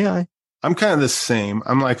 Mother May I. I'm kind of the same.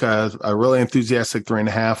 I'm like a really enthusiastic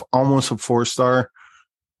 3.5, almost a 4-star.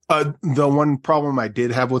 The one problem I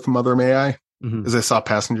did have with Mother May I is I saw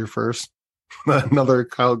Passenger first. Another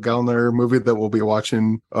Kyle Gallner movie that we'll be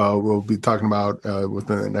watching. We'll be talking about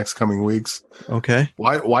within the next coming weeks. Okay.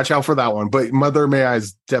 Watch out for that one. But Mother May I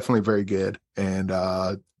is definitely very good. And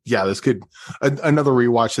this could, another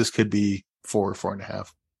rewatch, this could be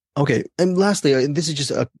 4.5. Okay. And lastly, this is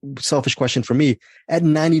just a selfish question for me. At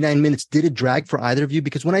 99 minutes, did it drag for either of you?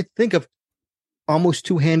 Because when I think of almost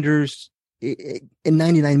two-handers in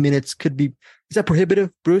 99 minutes, is that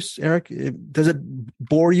prohibitive, Bruce, Eric? Does it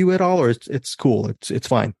bore you at all, or it's cool? It's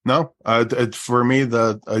fine. No, for me,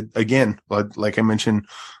 again, like I mentioned,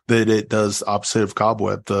 that it does opposite of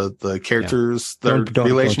Cobweb. The characters, their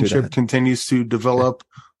relationship continues to develop.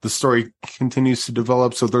 Okay. The story continues to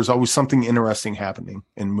develop. So there's always something interesting happening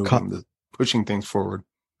and pushing things forward.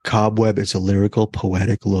 Cobweb is a lyrical,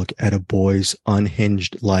 poetic look at a boy's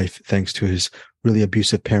unhinged life, thanks to his really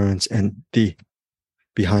abusive parents and the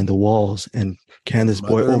behind the walls. And can this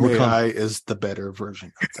boy overcome? Is the better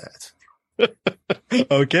version of that.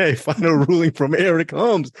 Okay, final ruling from Eric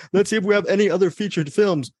Holmes. Let's see if we have any other featured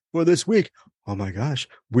films for this week. Oh my gosh,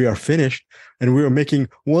 we are finished, and we are making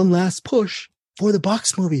one last push for the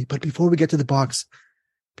box movie. But before we get to the box,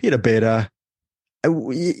 Peter Beta,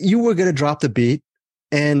 you were going to drop the beat.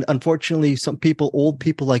 And unfortunately, some people, old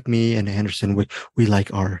people like me and Anderson, we like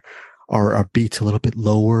our beats a little bit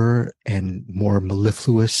lower and more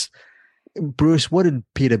mellifluous. Bruce, what did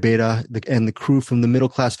Peter Beta and the crew from the Middle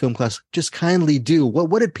Class Film Class just kindly do?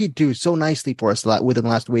 What did Pete do so nicely for us within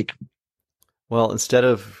last week? Well, instead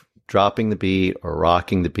of dropping the beat or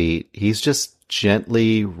rocking the beat, he's just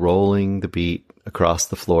gently rolling the beat across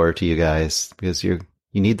the floor to you guys, because you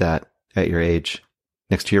need that at your age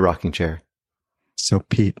next to your rocking chair. So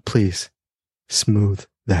Pete, please smooth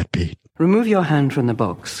that beat. Remove your hand from the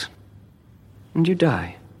box and you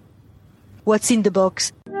die. What's in the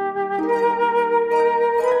box?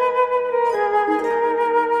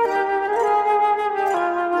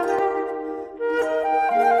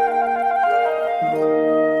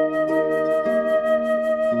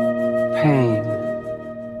 Pain.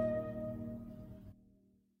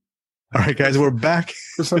 All right, guys, we're back.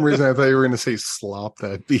 For some reason, I thought you were going to say slop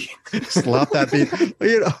that beat. Slop that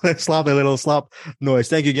beat. Slop a little slop noise.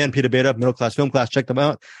 Thank you again, Peter Beta, Middle Class Film Class. Check them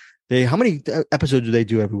out. How many episodes do they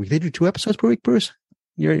do every week? They do 2 episodes per week, Bruce?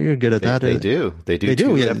 You're good at that. They do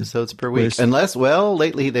 2 episodes per week. Unless,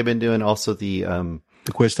 lately they've been doing also the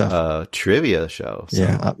quiz stuff, trivia show.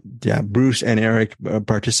 So. Yeah. Bruce and Eric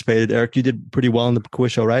participated. Eric, you did pretty well in the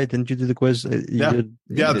quiz show, right? Didn't you do the quiz? The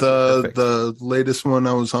latest one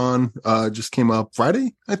I was on just came up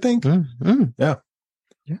Friday, I think. Yeah.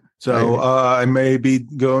 So I may be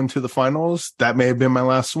going to the finals. That may have been my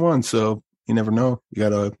last one. So you never know. You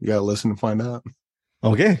gotta listen to find out.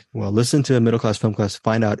 Okay. Well, listen to Middle Class Film Class.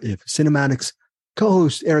 Find out if Cinematics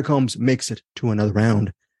co-host Eric Holmes makes it to another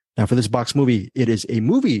round. Now, for this box movie, it is a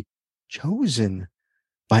movie chosen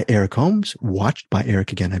by Eric Holmes, watched by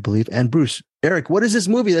Eric again, I believe, and Bruce. Eric, what is this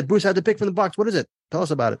movie that Bruce had to pick from the box? What is it? Tell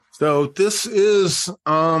us about it. So this is,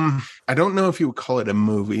 I don't know if you would call it a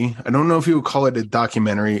movie. I don't know if you would call it a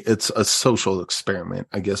documentary. It's a social experiment,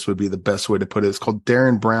 I guess would be the best way to put it. It's called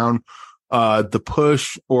Darren Brown, The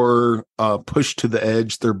Push, or Push to the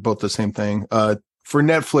Edge. They're both the same thing. For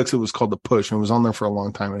Netflix, it was called The Push, and it was on there for a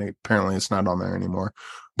long time, and apparently it's not on there anymore.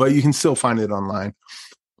 But you can still find it online.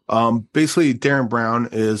 Basically, Darren Brown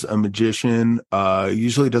is a magician,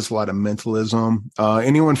 usually does a lot of mentalism.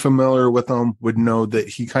 Anyone familiar with him would know that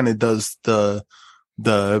he kind of does the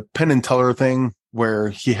Penn and Teller thing, where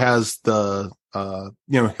he has the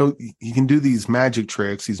he can do these magic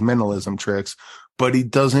tricks, these mentalism tricks, but he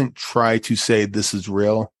doesn't try to say this is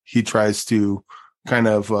real. He tries to kind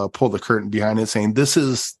of pull the curtain behind it, saying this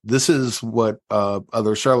is what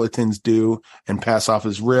other charlatans do and pass off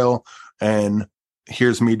as real. And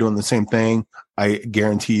here's me doing the same thing. I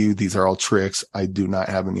guarantee you these are all tricks. I do not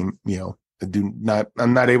have any,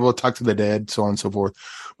 I'm not able to talk to the dead, so on and so forth.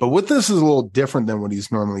 But with this is a little different than what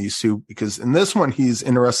he's normally used to, because in this one, he's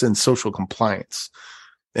interested in social compliance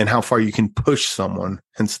and how far you can push someone,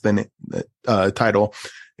 hence the title.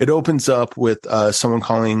 It opens up with someone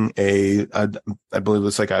calling I believe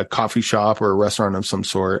it's like a coffee shop or a restaurant of some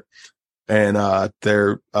sort. And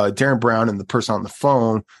they're Darren Brown and the person on the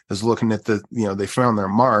phone is looking at they found their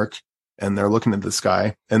mark and they're looking at this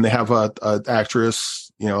guy, and they have a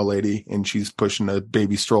actress, a lady, and she's pushing a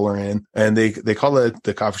baby stroller in, and they call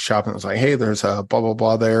the coffee shop, and it's like, hey, there's a blah, blah,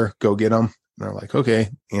 blah there. Go get them. And they're like, okay.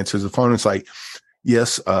 Answers the phone. It's like,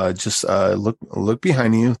 yes, just look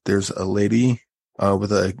behind you. There's a lady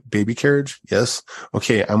with a baby carriage. Yes.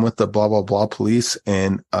 Okay. I'm with the blah, blah, blah police,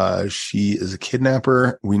 and she is a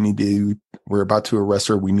kidnapper. We're about to arrest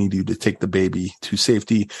her. We need you to take the baby to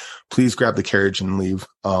safety. Please grab the carriage and leave.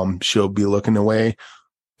 She'll be looking away,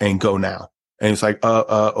 and go now. And it's like,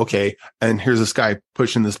 okay. And here's this guy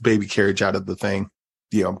pushing this baby carriage out of the thing,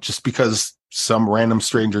 just because some random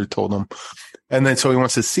stranger told him. And then so he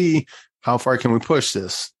wants to see, how far can we push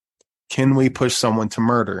this? Can we push someone to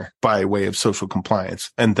murder by way of social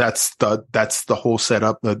compliance? And that's the whole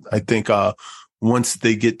setup. That I think once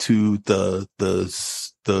they get to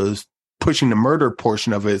the pushing the murder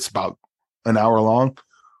portion of it, it's about an hour long,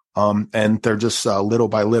 and they're just little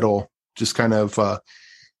by little, just kind of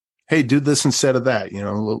hey, do this instead of that.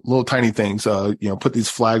 Little tiny things. Put these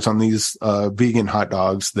flags on these vegan hot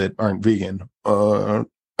dogs that aren't vegan.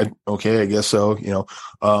 Okay, I guess so.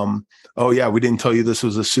 Oh yeah, we didn't tell you this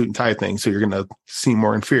was a suit and tie thing, so you're going to seem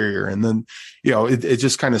more inferior. And then, it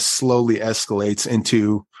just kind of slowly escalates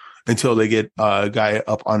until they get a guy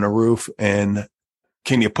up on the roof, and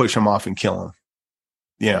can you push him off and kill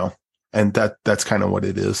him? And that's kind of what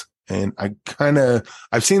it is. And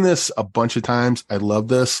I've seen this a bunch of times. I love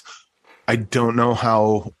this. I don't know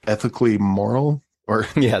how ethically moral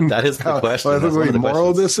that is the question. Ethically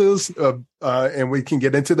moral this is, and we can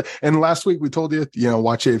get into that. And last week we told you,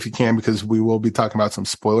 watch it if you can, because we will be talking about some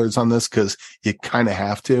spoilers on this, because you kind of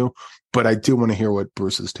have to. But I do want to hear what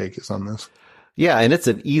Bruce's take is on this. Yeah, and it's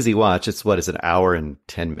an easy watch. It's an hour and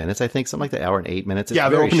 10 minutes, I think, something like that, hour and 8 minutes. The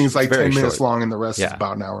opening's like 10 minutes long, and the rest is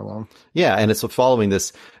about an hour long. Yeah, and it's following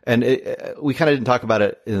this, and we kind of didn't talk about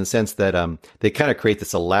it in the sense that they kind of create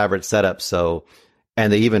this elaborate setup. So,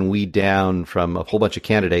 and they even weed down from a whole bunch of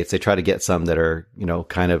candidates. They try to get some that are,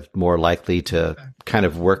 kind of more likely to kind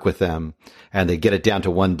of work with them, and they get it down to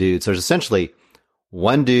one dude. So there's essentially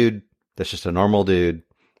one dude that's just a normal dude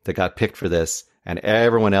that got picked for this, and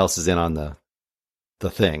everyone else is in on the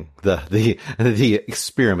thing, the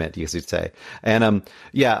experiment, you could say. And I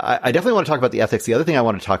definitely want to talk about the ethics. The other thing I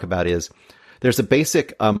want to talk about is there's a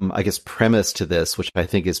basic, premise to this, which I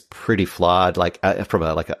think is pretty flawed, from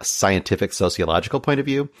a scientific sociological point of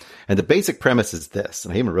view. And the basic premise is this,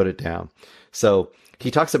 and I even wrote it down. So he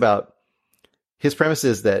talks about, his premise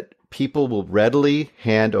is that people will readily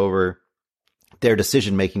hand over their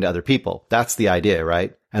decision making to other people. That's the idea,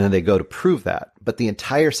 right? And then they go to prove that. But the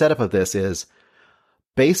entire setup of this is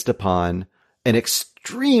based upon an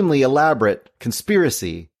extremely elaborate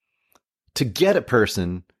conspiracy to get a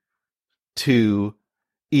person to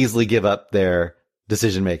easily give up their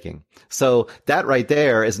decision making. So that right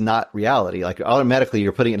there is not reality. Like, automatically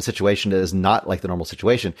you're putting it in a situation that is not like the normal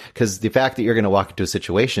situation, because the fact that you're going to walk into a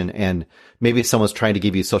situation and maybe someone's trying to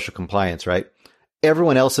give you social compliance, right?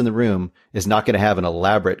 Everyone else in the room is not going to have an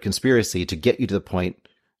elaborate conspiracy to get you to the point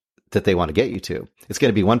that they want to get you to. It's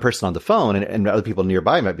going to be one person on the phone, and other people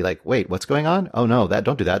nearby might be like, wait, what's going on? Oh no,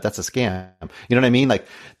 don't do that. That's a scam. You know what I mean? Like,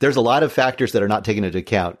 there's a lot of factors that are not taken into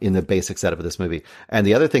account in the basic setup of this movie. And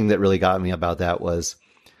the other thing that really got me about that was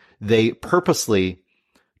they purposely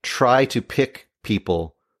try to pick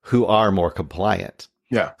people who are more compliant.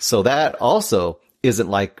 Yeah. So that also isn't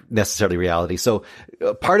like necessarily reality. So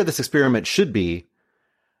part of this experiment should be,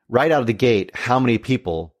 right out of the gate, how many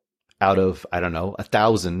people out of,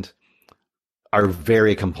 1,000 are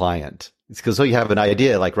very compliant. It's because so you have an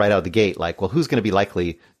idea, like right out of the gate, like, well, who's going to be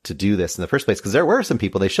likely to do this in the first place? Because there were some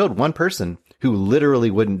people, they showed one person who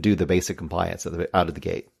literally wouldn't do the basic compliance out of the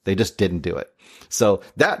gate. They just didn't do it. So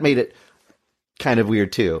that made it kind of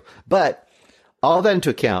weird too. But all that into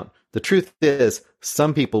account, the truth is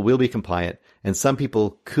some people will be compliant and some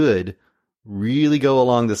people could really go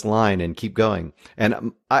along this line and keep going.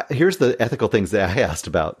 And here's the ethical things that I asked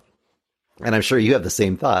about. And I'm sure you have the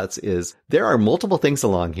same thoughts, is there are multiple things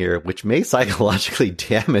along here which may psychologically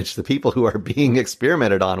damage the people who are being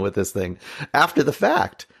experimented on with this thing after the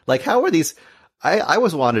fact. Like, how are these? I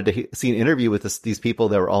was wanted to see an interview with these people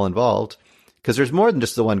that were all involved, because there's more than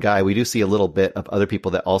just the one guy. We do see a little bit of other people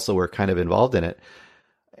that also were kind of involved in it,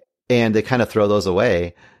 and they kind of throw those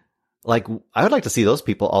away. Like, I would like to see those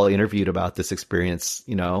people all interviewed about this experience,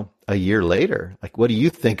 a year later. Like, what do you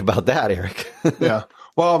think about that, Eric? Yeah.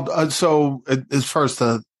 Well, so as far as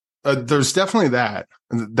there's definitely that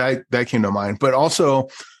came to mind, but also,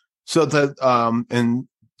 so that, and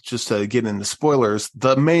just to get into spoilers,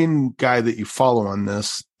 the main guy that you follow on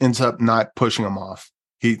this ends up not pushing him off.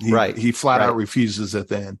 He flat out refuses at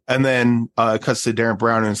the end. And then, cuts to Darren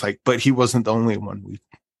Brown and it's like, but he wasn't the only one we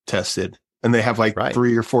tested. And they have like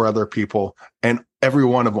 3 or 4 other people, and every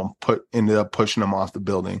one of them ended up pushing him off the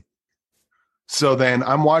building. So then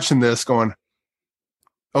I'm watching this going,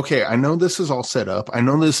 okay, I know this is all set up. I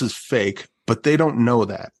know this is fake, but they don't know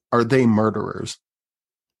that. Are they murderers?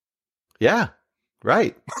 Yeah,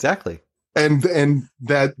 right. Exactly. And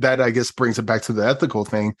that I guess brings it back to the ethical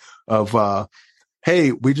thing of,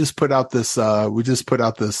 hey, we just put out this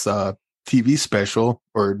TV special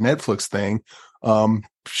or Netflix thing,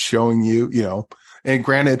 showing you, and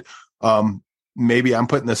granted, maybe I'm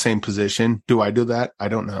put in the same position. Do I do that? I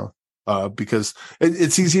don't know. Because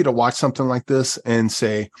it's easy to watch something like this and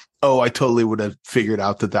say, oh, I totally would have figured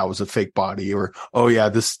out that was a fake body, or, oh yeah,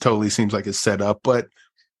 this totally seems like it's set up. But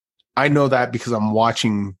I know that because I'm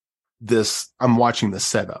watching the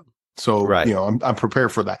setup. So, I'm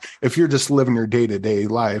prepared for that. If you're just living your day-to-day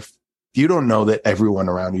life, you don't know that everyone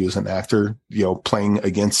around you is an actor, playing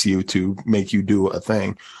against you to make you do a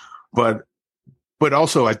thing. But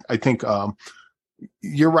also I think,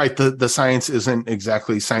 you're right. The science isn't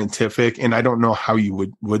exactly scientific, and I don't know how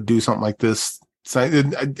you would do something like this.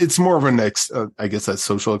 It's more of I guess, a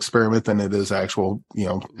social experiment than it is actual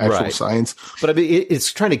science. But I mean,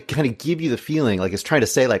 it's trying to kind of give you the feeling, like it's trying to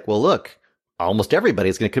say, like, well, look, almost everybody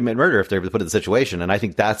is going to commit murder if they're put in the situation. And I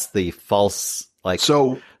think that's the false,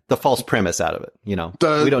 the false premise out of it.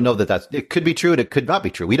 We don't know that it could be true and it could not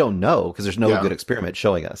be true. We don't know because there's no good experiment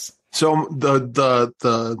showing us. So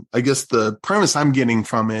I guess the premise I'm getting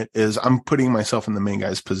from it is I'm putting myself in the main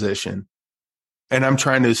guy's position, and I'm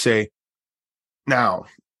trying to say, now,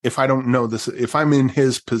 if I don't know this, if I'm in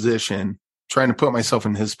his position, trying to put myself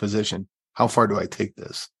in his position, how far do I take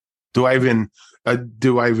this? Do I even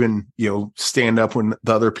stand up when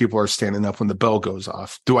the other people are standing up when the bell goes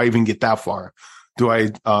off? Do I even get that far? Do I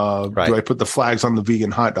put the flags on the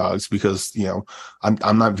vegan hot dogs because,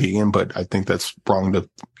 I'm not vegan, but I think that's wrong to,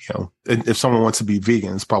 if someone wants to be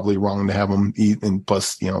vegan, it's probably wrong to have them eat, and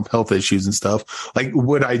plus, health issues and stuff. Like,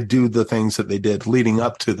 would I do the things that they did leading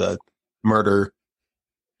up to the murder,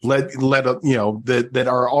 that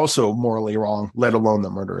are also morally wrong, let alone the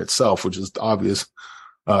murder itself, which is obvious.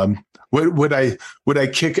 Would I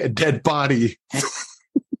kick a dead body?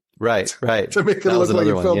 Right. To make it look like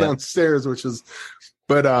he fell downstairs,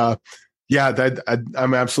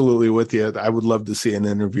 I'm absolutely with you. I would love to see an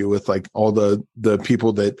interview with like all the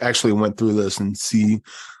people that actually went through this and see,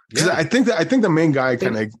 because I think the main guy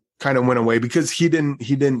kind of went away because he didn't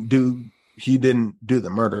do the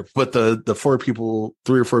murder, but the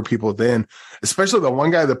 3 or 4 people then, especially the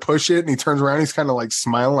one guy that pushed it and he turns around, he's kind of like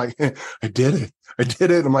smiling like, I did it.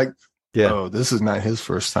 I'm like, oh, this is not his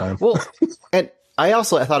first time. Well, and I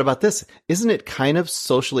thought about this. Isn't it kind of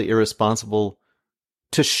socially irresponsible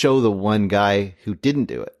to show the one guy who didn't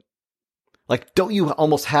do it? Like, don't you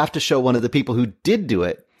almost have to show one of the people who did do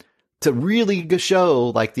it to really show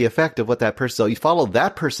like the effect of what that person? So you follow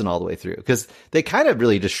that person all the way through, because they kind of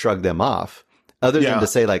really just shrug them off, other than to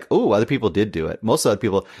say like, oh, other people did do it. Most other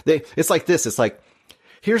people, it's like this. It's like,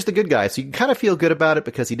 here's the good guy. So you can kind of feel good about it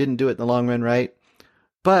because he didn't do it in the long run, right?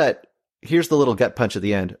 But here's the little gut punch at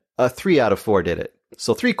the end. 3 out of 4 did it.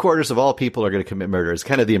 So 3/4 of all people are going to commit murder is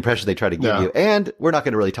kind of the impression they try to give you. And we're not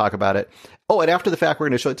going to really talk about it. Oh, and after the fact, we're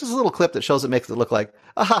going to show just a little clip that shows it, makes it look like,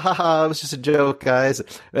 it was just a joke, guys.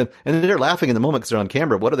 And they're laughing in the moment because they're on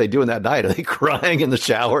camera. What are they doing that night? Are they crying in the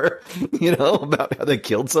shower, about how they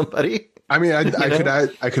killed somebody? I mean,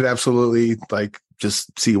 I could absolutely like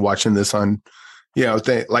just see watching this on,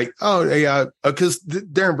 like, oh yeah, because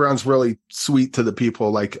Darren Brown's really sweet to the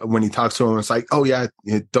people. Like when he talks to them, it's like, oh yeah,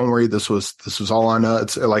 don't worry, this was all on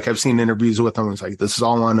us. Like I've seen interviews with him. It's like, this is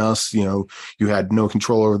all on us. You had no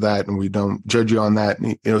control over that, and we don't judge you on that.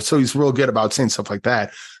 And, so he's real good about saying stuff like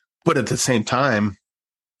that. But at the same time,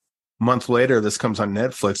 a month later, this comes on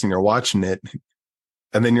Netflix, and you're watching it.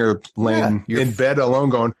 And then you're laying in bed alone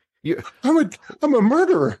going, I'm a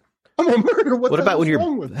murderer. I'm a murderer. What about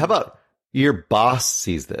when how about your boss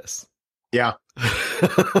sees this? Yeah.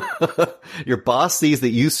 Your boss sees that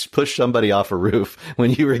you pushed somebody off a roof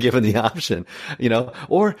when you were given the option,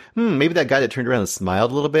 or maybe that guy that turned around and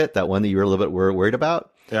smiled a little bit, that one that you were a little bit worried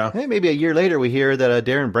about. Yeah. Hey, maybe a year later we hear that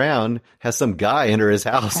Darren Brown has some guy enter his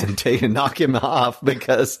house and knock him off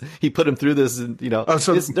because he put him through this. And,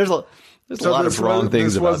 there's a lot of wrong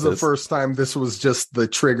things about this. This was the first time. This was just the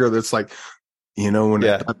trigger that's like, when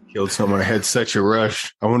I killed someone, I had such a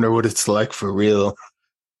rush. I wonder what it's like for real.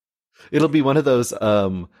 It'll be one of those,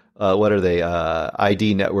 what are they,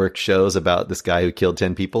 ID network shows about this guy who killed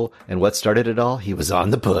 10 people. And what started it all? He was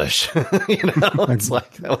on the push. It's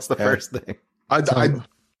like, that was the first thing.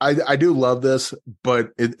 I do love this,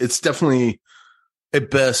 but it's definitely, at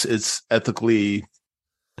best, it's ethically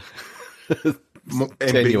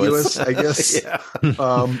ambiguous, I guess.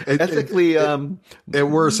 Ethically, at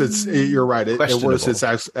worst, you're right. At worst, it's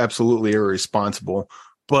absolutely irresponsible.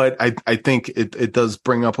 But I think it does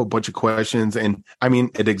bring up a bunch of questions, and I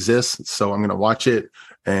mean, it exists, so I'm going to watch it.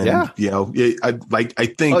 And I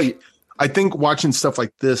think watching stuff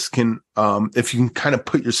like this can, if you can kind of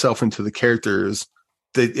put yourself into the characters,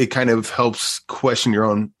 that it kind of helps question your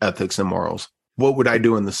own ethics and morals. What would I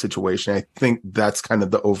do in this situation? I think that's kind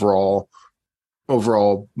of the overall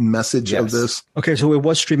message of this. Okay, so it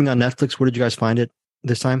was streaming on Netflix. Where did you guys find it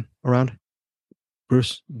this time around?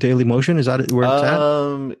 Bruce, Daily Motion, is that where it's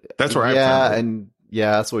at? That's where I found it. And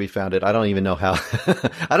that's where we found it. I don't even know how.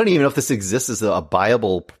 I don't even know if this exists as a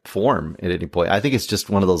buyable form at any point. I think it's just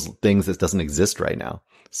one of those things that doesn't exist right now.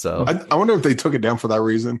 So I wonder if they took it down for that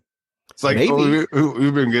reason. It's like,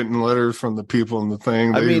 we've been getting letters from the people in the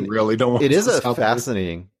thing. They really don't want. It is a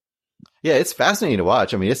fascinating. Yeah, it's fascinating to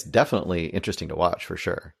watch. I mean, it's definitely interesting to watch for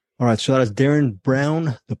sure. All right, so that is Darren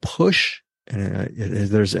Brown, The Push. And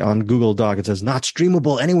there's on Google Doc, it says not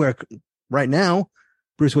streamable anywhere right now.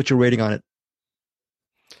 Bruce, what's your rating on it?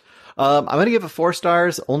 I'm going to give it 4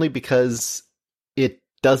 stars only because it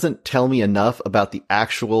doesn't tell me enough about the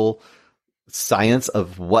actual science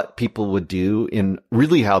of what people would do in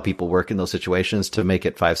really how people work in those situations to make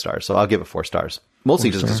it 5 stars. So I'll give it 4 stars. Mostly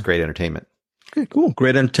just because it's great entertainment. Okay, cool.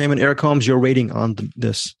 Great entertainment. Eric Holmes, your rating on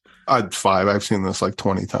this? 5. I've seen this like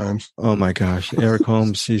 20 times. Oh my gosh. Eric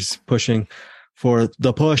Holmes, he's pushing for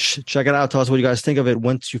The Push. Check it out. Tell us what you guys think of it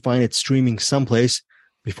once you find it streaming someplace.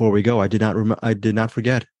 Before we go, I did not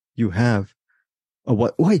forget. You have a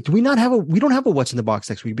what? Wait, we don't have a What's in the Box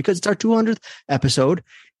next week because it's our 200th episode.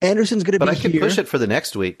 Anderson's going to be here. But I can push it for the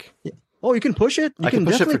next week. Yeah. Oh, you can push it? I can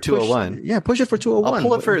push it for 201. Yeah, push it for 201.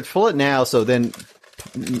 I'll pull it now, so then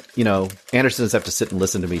Anderson doesn't have to sit and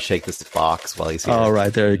listen to me shake this box while he's here. All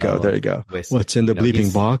right, there you go. What's in the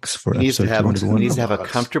bleeping box for episode 201? He needs to have a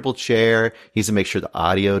comfortable chair. He needs to make sure the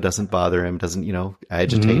audio doesn't bother him, doesn't,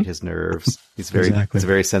 agitate his nerves. He's he's a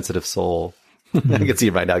very sensitive soul. I can see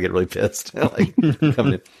him right now get really pissed. Coming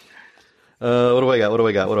in. What do I got?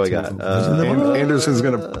 Anderson's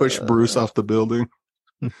going to push Bruce off the building.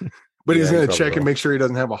 But he's going to check and make sure he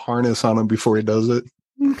doesn't have a harness on him before he does it.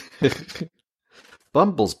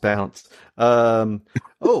 Bumbles bounce. I've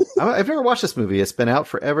never watched this movie. It's been out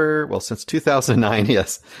forever. Well, since 2009.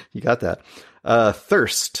 Yes, you got that.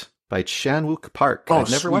 Thirst by Chan-wook Park. I've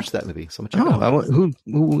never watched that movie. So much. Who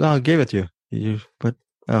gave it to you?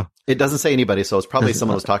 It doesn't say anybody, so it's probably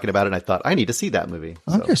someone was talking about it, and I thought I need to see that movie.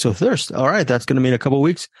 So. Okay, so Thirst. All right, that's going to be in a couple of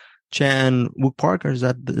weeks. Chan-wook Park, or is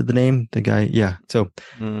that the name? The guy, yeah. So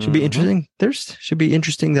should be interesting. Thirst should be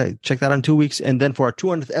interesting. Check that out in 2 weeks, and then for our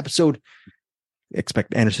 200th episode,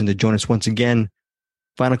 expect Anderson to join us once again.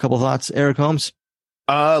 Final couple thoughts, Eric Holmes.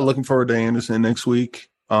 Looking forward to Anderson next week.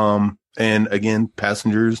 And again,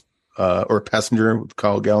 Passenger with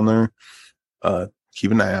Kyle Gallner.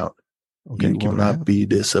 Keep an eye out. Okay, you will not be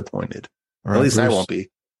disappointed. Right, at least Bruce. I won't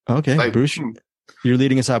be. Okay, Bruce, you're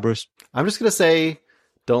leading us out, Bruce. I'm just gonna say,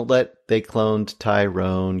 don't let They Cloned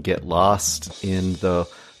Tyrone get lost in the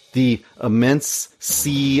immense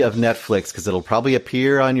sea of Netflix, because it'll probably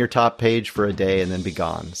appear on your top page for a day and then be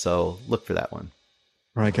gone. So look for that one.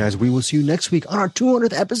 All right, guys, we will see you next week on our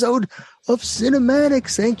 200th episode of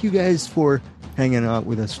Cinematics. Thank you guys for hanging out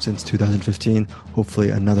with us since 2015.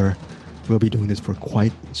 Hopefully we'll be doing this for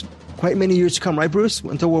quite many years to come, right, Bruce?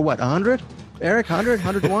 Until we're 100? Eric, 100,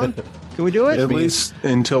 101? Can we do it? At least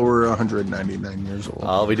until we're 199 years old.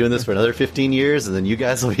 I'll be doing this for another 15 years, and then you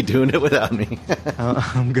guys will be doing it without me.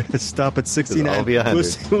 I'm going to stop at 69. I'll be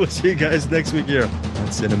 100. We'll see you guys next week here on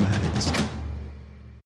Cinematics.